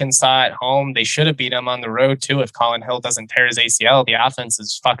beat Arkansas at home. They should have beat them on the road, too, if Colin Hill doesn't tear his ACL. The offense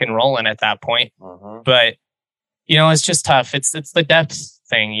is fucking rolling at that point. But, it's just tough. It's the depth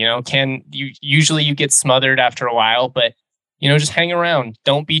thing, usually you get smothered after a while, but, just hang around.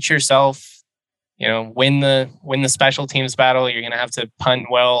 Don't beat yourself. Win the special teams battle. You're going to have to punt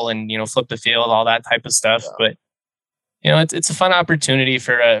well and, flip the field, all that type of stuff. But, it's a fun opportunity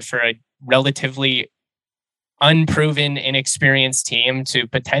for a relatively unproven, inexperienced team to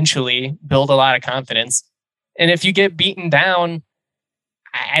potentially build a lot of confidence. And if you get beaten down,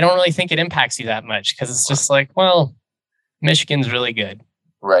 I don't really think it impacts you that much, because it's just Michigan's really good.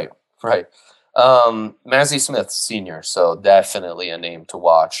 Right. Mazi Smith Sr., so definitely a name to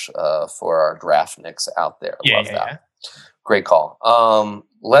watch for our draft nicks out there. Love that. Yeah. Great call.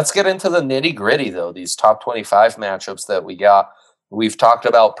 Let's get into the nitty gritty, though. These top 25 matchups that we got. We've talked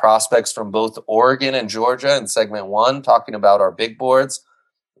about prospects from both Oregon and Georgia in segment 1, talking about our big boards.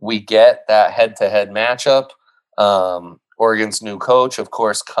 We get that head-to-head matchup. Oregon's new coach, of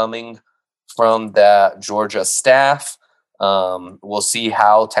course, coming from that Georgia staff. We'll see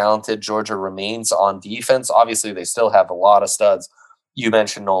how talented Georgia remains on defense. Obviously, they still have a lot of studs. You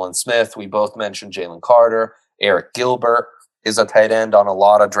mentioned Nolan Smith. We both mentioned Jalen Carter. Eric Gilbert is a tight end on a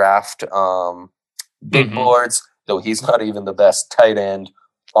lot of draft big boards, though he's not even the best tight end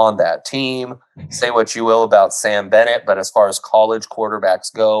on that team. Say what you will about Sam Bennett, but as far as college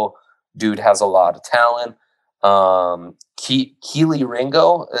quarterbacks go, dude has a lot of talent. Keely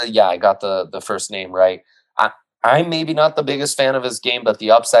Ringo, I got the first name right. I'm maybe not the biggest fan of his game, but the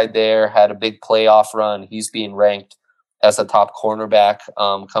upside there, had a big playoff run. He's being ranked as a top cornerback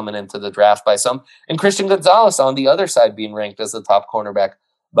coming into the draft by some. And Christian Gonzalez on the other side being ranked as the top cornerback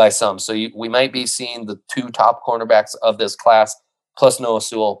by some. So we might be seeing the 2 top cornerbacks of this class, plus Noah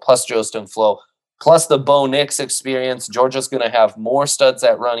Sewell, plus Justin Flo, plus the Bo Nix experience. Georgia's going to have more studs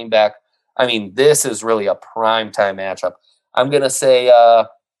at running back. I mean, this is really a primetime matchup. I'm going to say,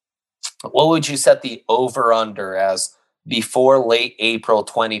 what would you set the over-under as before late April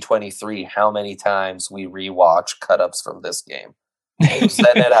 2023? How many times we rewatch cut-ups from this game? You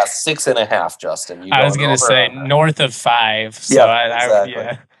said it at 6.5, Justin. I was going to say north of 5. So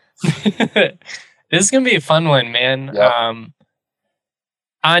exactly. This is going to be a fun one, man. Yep.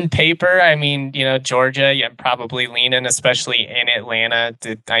 On paper, I mean, Georgia, probably lean in, especially in Atlanta.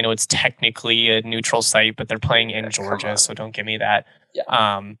 I know it's technically a neutral site, but they're playing in Georgia, so don't give me that.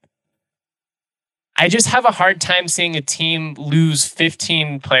 Yeah. I just have a hard time seeing a team lose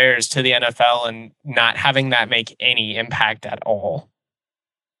 15 players to the NFL and not having that make any impact at all.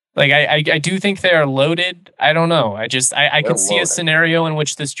 Like, I do think they are loaded. I don't know. I could see a scenario in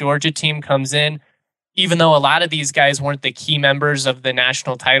which this Georgia team comes in, even though a lot of these guys weren't the key members of the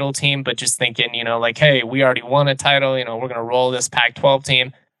national title team, but just thinking, hey, we already won a title, we're going to roll this Pac-12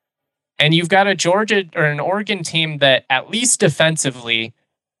 team. And you've got a Georgia or an Oregon team that, at least defensively,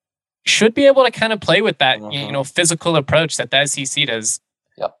 should be able to kind of play with that, physical approach that the SEC does.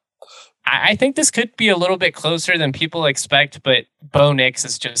 Yep. I think this could be a little bit closer than people expect, but Bo Nix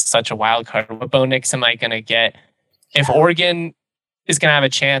is just such a wild card. What Bo Nix am I going to get? If Oregon is going to have a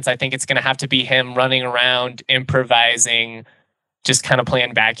chance, I think it's going to have to be him running around, improvising, just kind of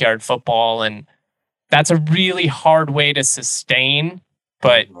playing backyard football. And that's a really hard way to sustain.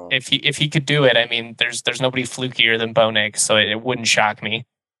 But if he could do it, I mean, there's nobody flukier than Bo Nix, so it wouldn't shock me.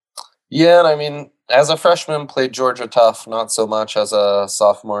 Yeah, and I mean, as a freshman, played Georgia tough, not so much as a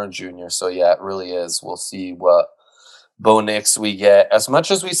sophomore and junior. So, yeah, it really is. We'll see what Bo Nix we get. As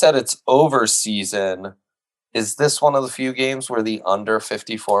much as we said it's over season, is this one of the few games where the under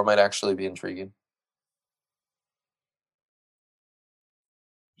 54 might actually be intriguing?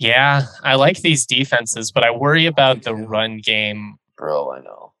 Yeah, I like these defenses, but I worry about the run game. Bro, I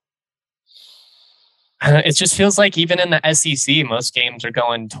know. It just feels like even in the SEC, most games are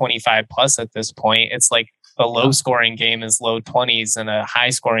going 25 plus at this point. It's like a low scoring game is low 20s and a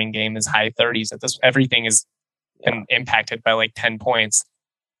high scoring game is high 30s. Everything is impacted by like 10 points.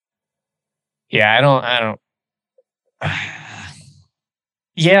 Yeah, I don't.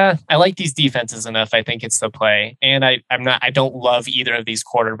 Yeah, I like these defenses enough. I think it's the play, and I don't love either of these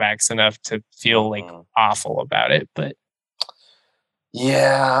quarterbacks enough to feel like awful about it, but.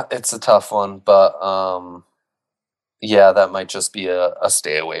 Yeah, it's a tough one, but that might just be a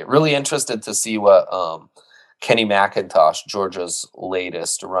stay away. Really interested to see what Kenny McIntosh, Georgia's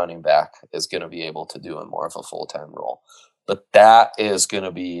latest running back, is going to be able to do in more of a full-time role. But that is going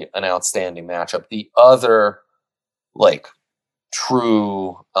to be an outstanding matchup. The other,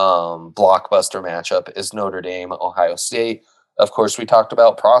 true blockbuster matchup is Notre Dame, Ohio State. Of course, we talked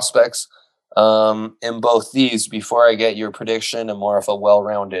about prospects in both these. Before I get your prediction and more of a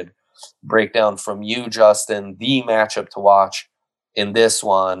well-rounded breakdown from you, Justin, the matchup to watch in this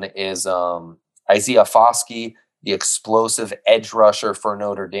one is Isaiah Foskey, the explosive edge rusher for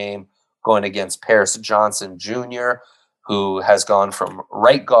Notre Dame, going against Paris Johnson Jr., who has gone from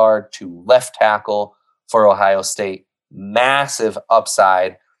right guard to left tackle for Ohio State. Massive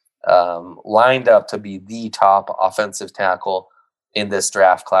upside, lined up to be the top offensive tackle in this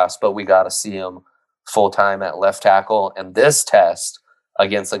draft class, but we got to see him full-time at left tackle. And this test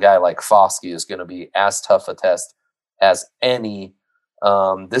against a guy like Foskey is going to be as tough a test as any.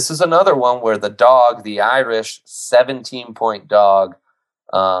 This is another one where the Irish 17-point dog.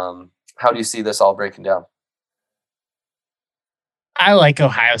 How do you see this all breaking down? I like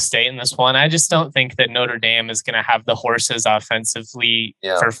Ohio State in this one. I just don't think that Notre Dame is going to have the horses offensively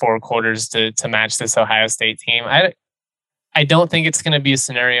for 4 quarters to match this Ohio State team. I don't think it's going to be a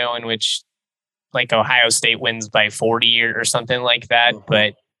scenario in which like Ohio State wins by 40 or something like that. Mm-hmm.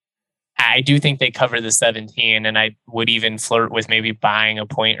 But I do think they cover the 17, and I would even flirt with maybe buying a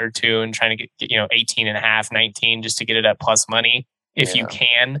point or two and trying to get 18 and a half, 19, just to get it at plus money if you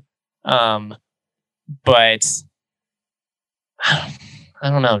can. But I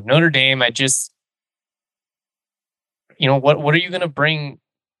don't know. Notre Dame, I just, what are you going to bring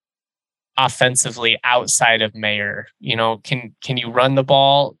offensively outside of Mayer? Can you run the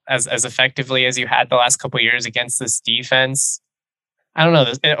ball as effectively as you had the last couple of years against this defense? I don't know.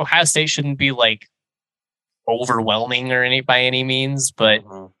 Ohio State shouldn't be like overwhelming or by any means, but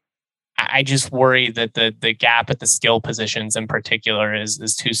I just worry that the gap at the skill positions in particular is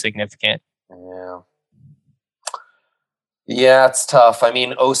too significant. Yeah, it's tough. I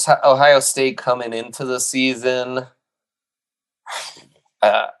mean, Ohio State coming into the season,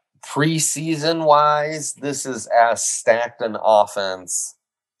 preseason wise, this is as stacked an offense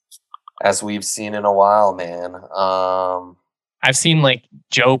as we've seen in a while, man. I've seen like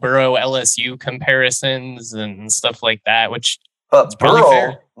Joe Burrow LSU comparisons and stuff like that, but Burrow,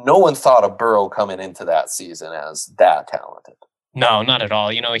 fair. No one thought of Burrow coming into that season as that talented. No, not at all.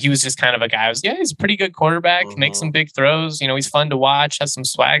 He was just kind of a guy he's a pretty good quarterback, makes some big throws. He's fun to watch, has some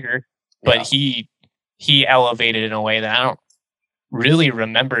swagger, but he elevated in a way that I don't really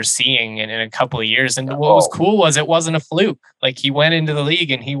remember seeing in a couple of years. And what was cool was it wasn't a fluke. Like, he went into the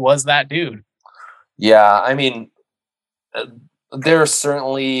league and he was that dude. Yeah, I mean, there's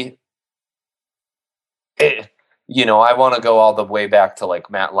certainly, I want to go all the way back to like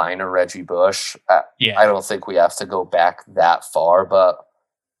Matt Leinart, Reggie Bush. I don't think we have to go back that far, but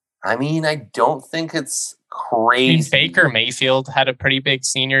I mean, I don't think it's crazy. I mean, Baker Mayfield had a pretty big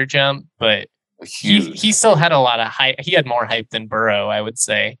senior jump, but he still had a lot of hype. He had more hype than Burrow, I would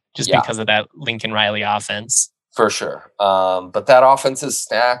say, just because of that Lincoln Riley offense. For sure. But that offense is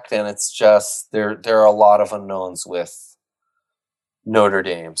stacked, and it's just there are a lot of unknowns with Notre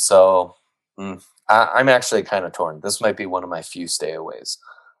Dame. So I'm actually kind of torn. This might be one of my few stayaways.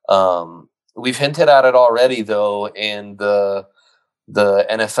 We've hinted at it already, though, in the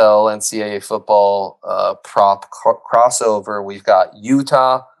NFL, NCAA football prop crossover. We've got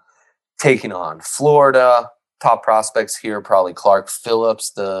Utah taking on Florida. Top prospects here, probably Clark Phillips,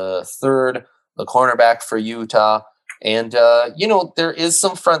 the third, the cornerback for Utah. And, there is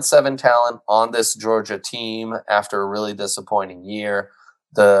some front seven talent on this Georgia team after a really disappointing year.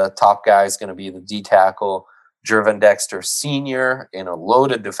 The top guy is going to be the D tackle, Jervin Dexter Sr. in a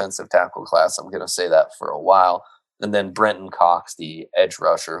loaded defensive tackle class. I'm going to say that for a while. And then Brenton Cox, the edge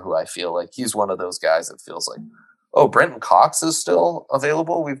rusher, who I feel like he's one of those guys that feels like, oh, Brenton Cox is still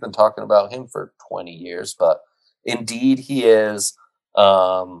available. We've been talking about him for 20 years, but indeed he is.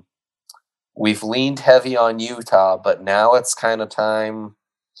 We've leaned heavy on Utah, but now it's kind of time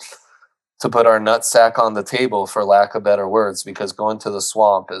to put our nutsack on the table, for lack of better words, because going to the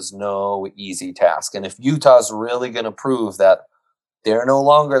Swamp is no easy task. And if Utah's really going to prove that they're no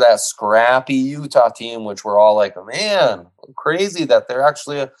longer that scrappy Utah team, which we're all like, man, crazy that they're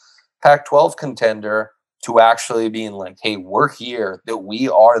actually a Pac-12 contender, to actually being like, hey, we're here, that we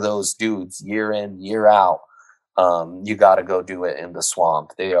are those dudes year in, year out, you got to go do it in the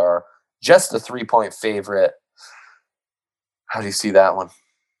Swamp. They are just a 3-point favorite. How do you see that one?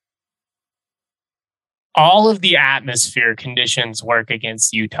 All of the atmosphere conditions work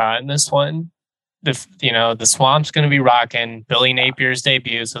against Utah in this one. The Swamp's going to be rocking. Billy Napier's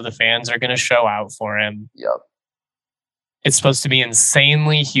debut, so the fans are going to show out for him. Yep. It's supposed to be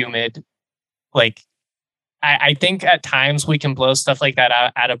insanely humid. Like, I think at times we can blow stuff like that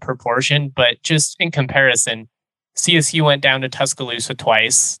out of proportion, but just in comparison, CSU went down to Tuscaloosa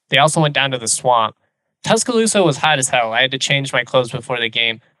twice. They also went down to the Swamp. Tuscaloosa was hot as hell. I had to change my clothes before the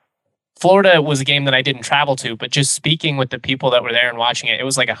game. Florida was a game that I didn't travel to, but just speaking with the people that were there and watching it, it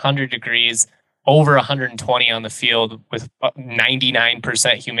was like 100 degrees, over 120 on the field with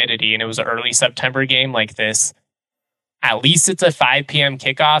 99% humidity. And it was an early September game like this. At least it's a 5 p.m.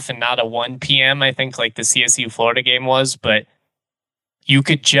 kickoff and not a 1 p.m. I think like the CSU Florida game was, but you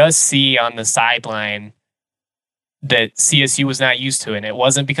could just see on the sideline that CSU was not used to it. And it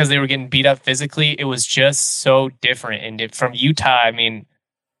wasn't because they were getting beat up physically. It was just so different. And from Utah, I mean,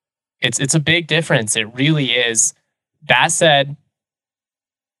 it's a big difference. It really is. That said,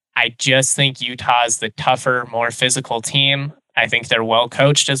 I just think Utah is the tougher, more physical team. I think they're well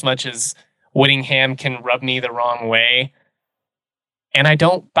coached, as much as Whittingham can rub me the wrong way. And I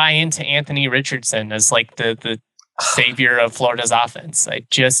don't buy into Anthony Richardson as like the savior of Florida's offense. I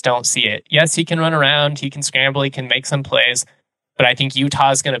just don't see it. Yes, he can run around, he can scramble, he can make some plays, But I think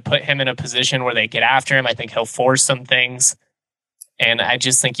Utah's going to put him in a position where they get after him. I think he'll force some things. And I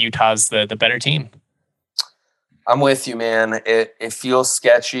just think Utah's the better team. I'm with you, man. It feels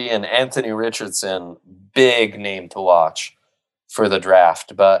sketchy. And Anthony Richardson, big name to watch for the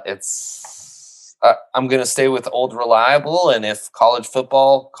draft. But I'm going to stay with old reliable. And if college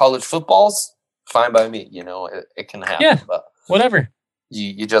football's fine by me. It can happen. Yeah, but whatever.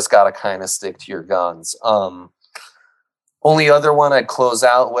 You just got to kind of stick to your guns. Only other one I'd close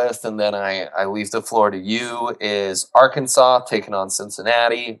out with, and then I leave the floor to you, is Arkansas taking on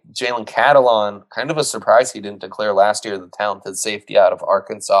Cincinnati. Jalen Catalon, kind of a surprise he didn't declare last year, the talented safety out of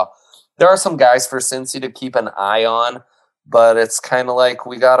Arkansas. There are some guys for Cincy to keep an eye on, but it's kind of like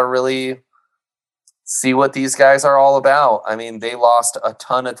we got to really see what these guys are all about. I mean, they lost a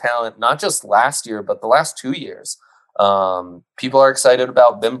ton of talent, not just last year, but the last 2 years. People are excited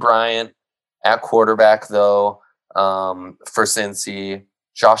about Ben Bryant at quarterback, though. For Cincy,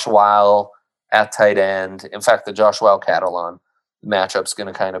 Josh Weil at tight end. In fact, the Josh Weil Catalon matchup's going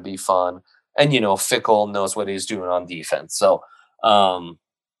to kind of be fun. And, Fickell knows what he's doing on defense. So, I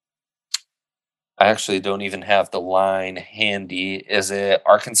actually don't even have the line handy. Is it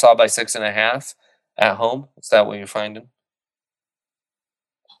Arkansas by 6.5 at home? Is that what you're finding?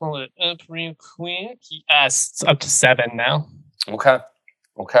 Pull it up real quick. Yes, it's up to 7 now. Okay.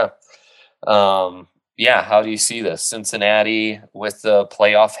 Yeah, how do you see this? Cincinnati with the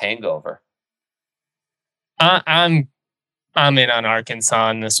playoff hangover. I'm in on Arkansas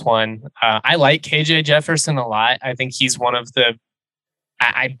on this one. I like KJ Jefferson a lot. I think he's one of the.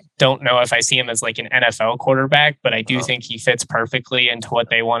 I don't know if I see him as like an NFL quarterback, but I do think he fits perfectly into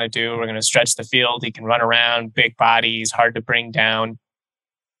what they want to do. We're going to stretch the field. He can run around, big body. He's hard to bring down.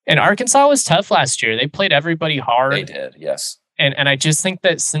 And Arkansas was tough last year. They played everybody hard. They did, yes. And I just think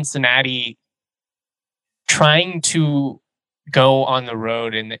that Cincinnati, trying to go on the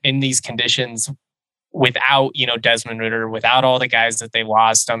road in these conditions without, Desmond Ridder, without all the guys that they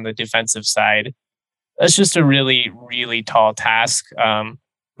lost on the defensive side, that's just a really, really tall task.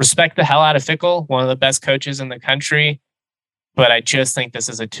 Respect the hell out of Fickell, one of the best coaches in the country, but I just think this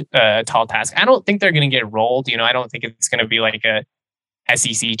is a tall task. I don't think they're going to get rolled. I don't think it's going to be like a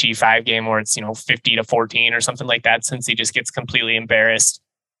SEC G5 game where it's 50-14 or something like that, since he just gets completely embarrassed.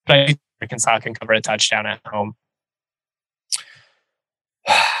 But I think Arkansas can cover a touchdown at home.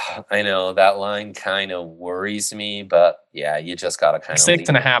 I know that line kind of worries me, but yeah, you just got to kind of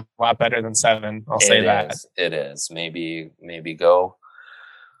 6.5, a lot better than 7. I'll say that. It is. Maybe go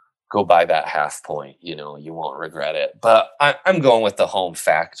by that half point. You won't regret it. But I'm going with the home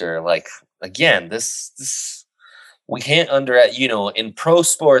factor. Like, again, this we can't in pro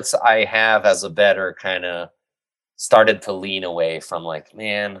sports, I have as a bettor kind of started to lean away from like,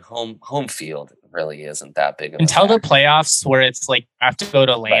 man, home field really isn't that big of until the playoffs, where it's like I have to go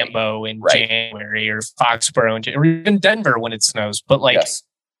to Lambeau in January, or Foxborough or even Denver when it snows. But like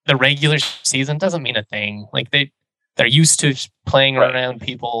the regular season doesn't mean a thing. Like they're used to playing around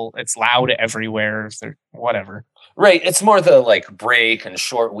people. It's loud everywhere. Whatever. Right. It's more the like break and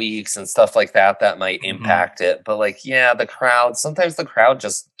short weeks and stuff like that might impact it. But like, yeah, sometimes the crowd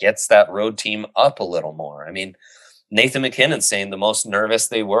just gets that road team up a little more. I mean, Nathan McKinnon saying the most nervous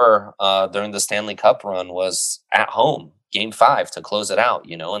they were during the Stanley Cup run was at home, Game 5 to close it out,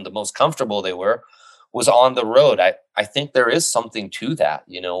 and the most comfortable they were was on the road. I think there is something to that,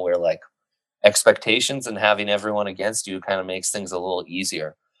 where like expectations and having everyone against you kind of makes things a little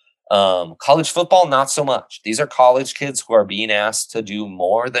easier. College football, not so much. These are college kids who are being asked to do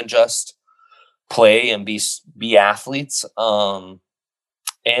more than just play and be athletes.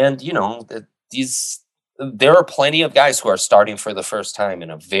 There are plenty of guys who are starting for the first time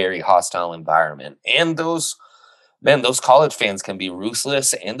in a very hostile environment. And those college fans can be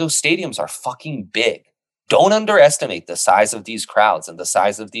ruthless, and those stadiums are fucking big. Don't underestimate the size of these crowds and the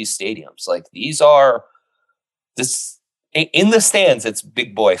size of these stadiums. Like, in the stands, it's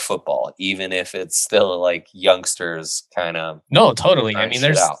big boy football, even if it's still like youngsters kind of. No, totally. I mean,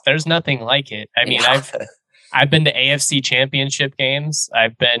 there's nothing like it. I mean, I've been to AFC championship games.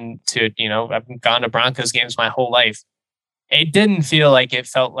 I've been to, I've gone to Broncos games my whole life. It didn't feel like it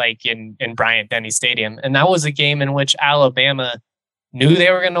felt like in Bryant-Denny Stadium. And that was a game in which Alabama knew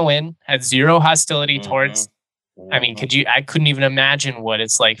they were going to win, had zero hostility towards. I mean, I couldn't even imagine what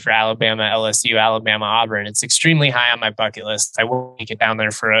it's like for Alabama, LSU, Alabama, Auburn. It's extremely high on my bucket list. I will get down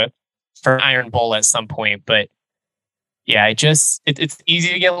there for an Iron Bowl at some point, but yeah, it's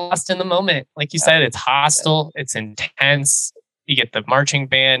easy to get lost in the moment. Like you said, it's hostile, it's intense. You get the marching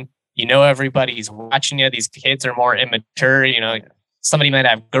band, everybody's watching you. These kids are more immature. Somebody might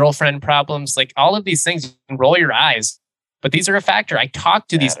have girlfriend problems. Like all of these things, you can roll your eyes. but these are a factor. I talk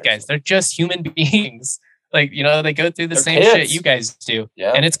to these guys. They're just human beings. Like, you know, they go through the same shit you guys do.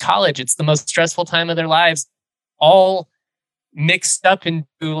 Yeah. And it's college. It's the most stressful time of their lives, all mixed up into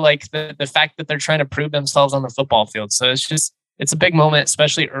like the fact that they're trying to prove themselves on the football field. So it's a big moment,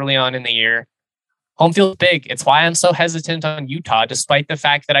 especially early on in the year. Home field's big. It's why I'm so hesitant on Utah, despite the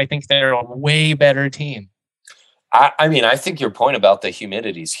fact that I think they're a way better team. I mean, I think your point about the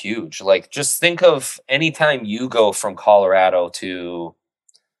humidity is huge. Like, just think of anytime you go from Colorado to,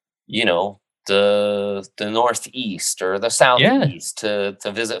 you know, the Northeast or the Southeast to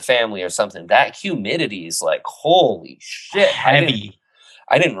visit family or something. That humidity is like, holy shit. Heavy.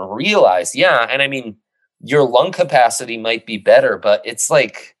 I didn't realize. Yeah. And I mean, your lung capacity might be better, but it's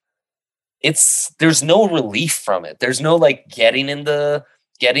like, there's no relief from it. There's no like getting in the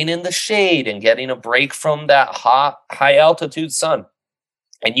shade and getting a break from that hot, high altitude sun.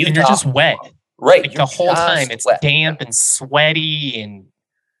 And you're just wet. Right. Like the whole time it's wet. Damp and sweaty. And,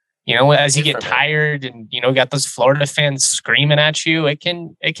 you know, as you get tired and, you know, got those Florida fans screaming at you, it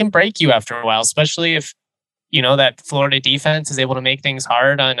can break you after a while, especially if, you know, that Florida defense is able to make things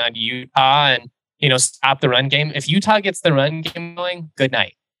hard on Utah and, you know, stop the run game. If Utah gets the run game going, good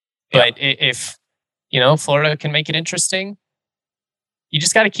night. But if, you know, Florida can make it interesting, you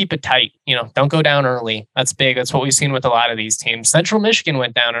just got to keep it tight. You know, don't go down early. That's big. That's what we've seen with a lot of these teams. Central Michigan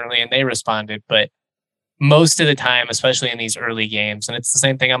went down early and they responded, but most of the time, especially in these early games, and it's the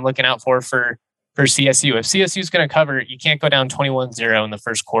same thing I'm looking out for CSU. If CSU is going to cover, you can't go down 21-0 in the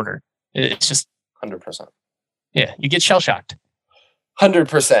first quarter. It's just 100%. Yeah, you get shell-shocked.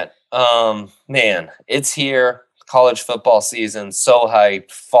 100%. Man, it's here. College football season, so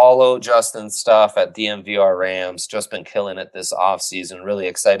hyped. Follow Justin's stuff at DMVR Rams. Just been killing it this offseason. Really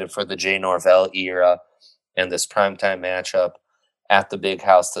excited for the Jay Norvell era and this primetime matchup at the Big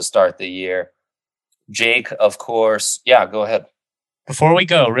House to start the year. Jake, of course. Yeah, go ahead. Before we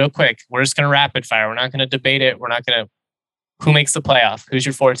go, real quick, we're just going to rapid fire. We're not going to debate it. We're not going to... Who makes the playoff? Who's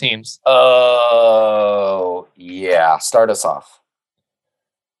your 4 teams? Oh, yeah. Start us off.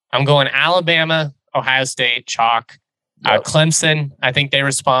 I'm going Alabama, Ohio State, chalk. Yep. Clemson, I think they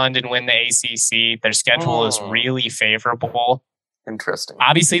respond and win the ACC. Their schedule is really favorable. Interesting.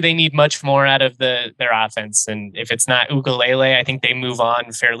 Obviously, they need much more out of their offense. And if it's not Ukulele, I think they move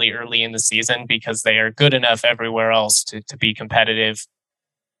on fairly early in the season because they are good enough everywhere else to be competitive.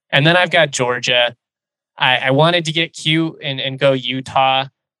 And then I've got Georgia. I wanted to get cute and go Utah.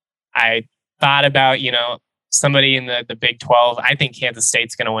 I thought about, you know, somebody in the Big 12. I think Kansas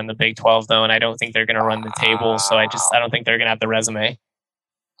State's going to win the Big 12, though, and I don't think they're going to run the table. So I don't think they're going to have the resume.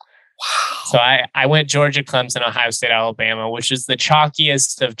 Wow. So I went Georgia, Clemson, Ohio State, Alabama, which is the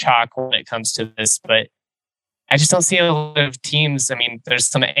chalkiest of chalk when it comes to this. But I just don't see a lot of teams. I mean, there's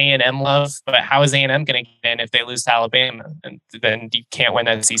some A&M love, but how is A&M going to get in if they lose to Alabama? And then you can't win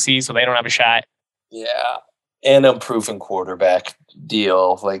the SEC, so they don't have a shot. Yeah, and a proven quarterback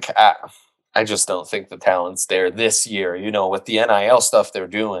deal. Like, I just don't think the talent's there this year. You know, with the NIL stuff they're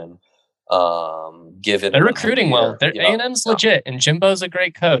doing, given they're recruiting well. A&M's legit, and Jimbo's a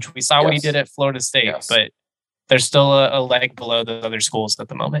great coach. We saw what he did at Florida State, but they're still a leg below the other schools at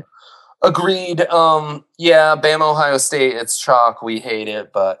the moment. Agreed. Yeah, Bama, Ohio State, it's chalk. We hate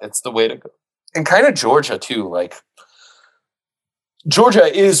it, but it's the way to go. And kind of Georgia too. Like, Georgia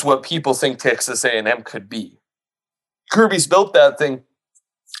is what people think Texas A&M could be. Kirby's built that thing.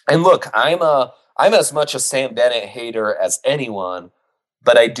 And look, I'm as much a Sam Bennett hater as anyone,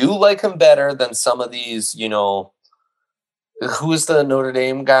 but I do like him better than some of these, you know, who's the Notre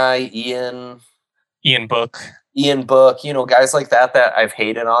Dame guy? Ian Book, you know, guys like that I've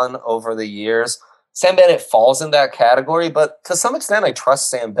hated on over the years. Sam Bennett falls in that category, but to some extent I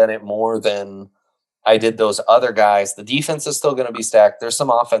trust Sam Bennett more than I did those other guys. The defense is still going to be stacked. There's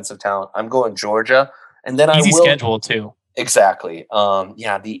some offensive talent. I'm going Georgia. And then easy schedule too. Exactly.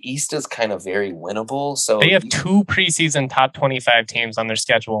 Yeah, the East is kind of very winnable. So they have 2 preseason top 25 teams on their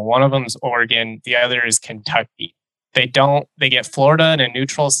schedule. One of them is Oregon. The other is Kentucky. They get Florida in a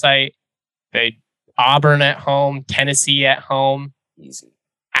neutral site. Auburn at home, Tennessee at home. Easy.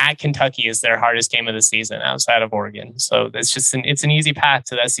 At Kentucky is their hardest game of the season outside of Oregon. So it's just it's an easy path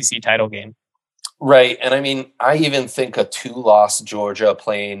to the SEC title game. Right. And I mean, I even think a 2-loss Georgia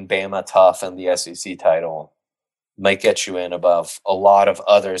playing Bama tough in the SEC title might get you in above a lot of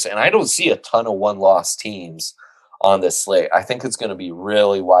others. And I don't see a ton of 1-loss teams on this slate. I think it's going to be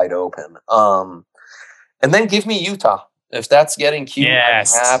really wide open. And then give me Utah. If that's getting cute,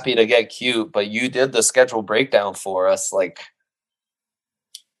 yes. I'm happy to get cute. But you did the schedule breakdown for us. Like,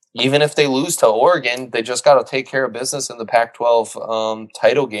 even if they lose to Oregon, they just got to take care of business in the Pac-12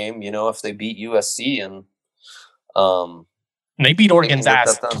 title game, you know, if they beat USC. And And they beat Oregon's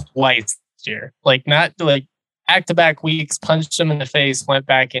ass twice this year. Like, not like back-to-back weeks, punched them in the face, went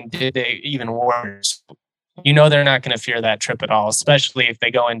back and did it even worse. You know they're not going to fear that trip at all, especially if they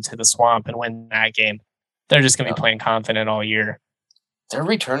go into the Swamp and win that game. They're just going to be playing confident all year. They're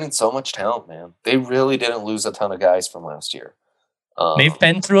returning so much talent, man. They really didn't lose a ton of guys from last year. They've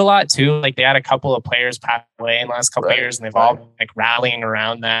been through a lot too. Like, they had a couple of players pass away in the last couple of years, and they've all been like rallying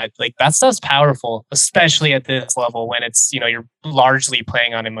around that. Like, that stuff's powerful, especially at this level when it's, you're largely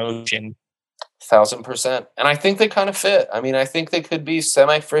playing on emotion. 1,000%. And I think they kind of fit. I mean, I think they could be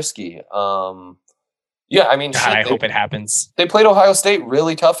semi-frisky. Yeah, I mean, God, I hope it happens. They played Ohio State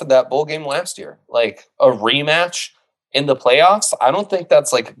really tough in that bowl game last year. Like, a rematch in the playoffs, I don't think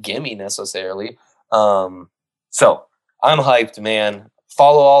that's like a gimme necessarily. So I'm hyped, man.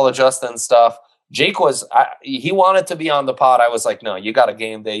 Follow all of Justin's stuff. Jake he wanted to be on the pod. I was like, no, you got a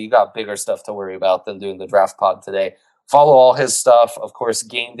game day. You got bigger stuff to worry about than doing the draft pod today. Follow all his stuff. Of course,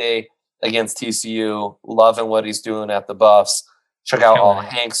 game day against TCU. Loving what he's doing at the Buffs. Check out all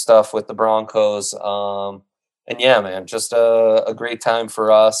Hank's stuff with the Broncos. And yeah, man, just a great time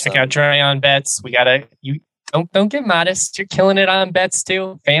for us. Check out Dre on bets. We gotta don't get modest. You're killing it on bets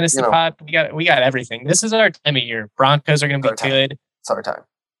too. Fantasy pod. We got everything. This is our time of year. Broncos are gonna be good. It's our time.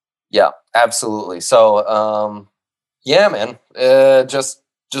 Yeah, absolutely. So yeah, man. Just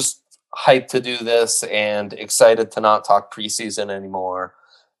hyped to do this and excited to not talk preseason anymore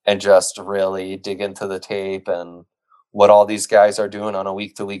and just really dig into the tape and what all these guys are doing on a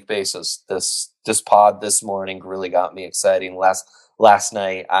week-to-week basis. This pod this morning really got me exciting. Last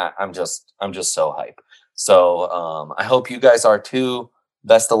night, I'm just so hyped. So I hope you guys are too.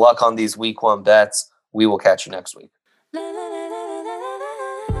 Best of luck on these week 1 bets. We will catch you next week.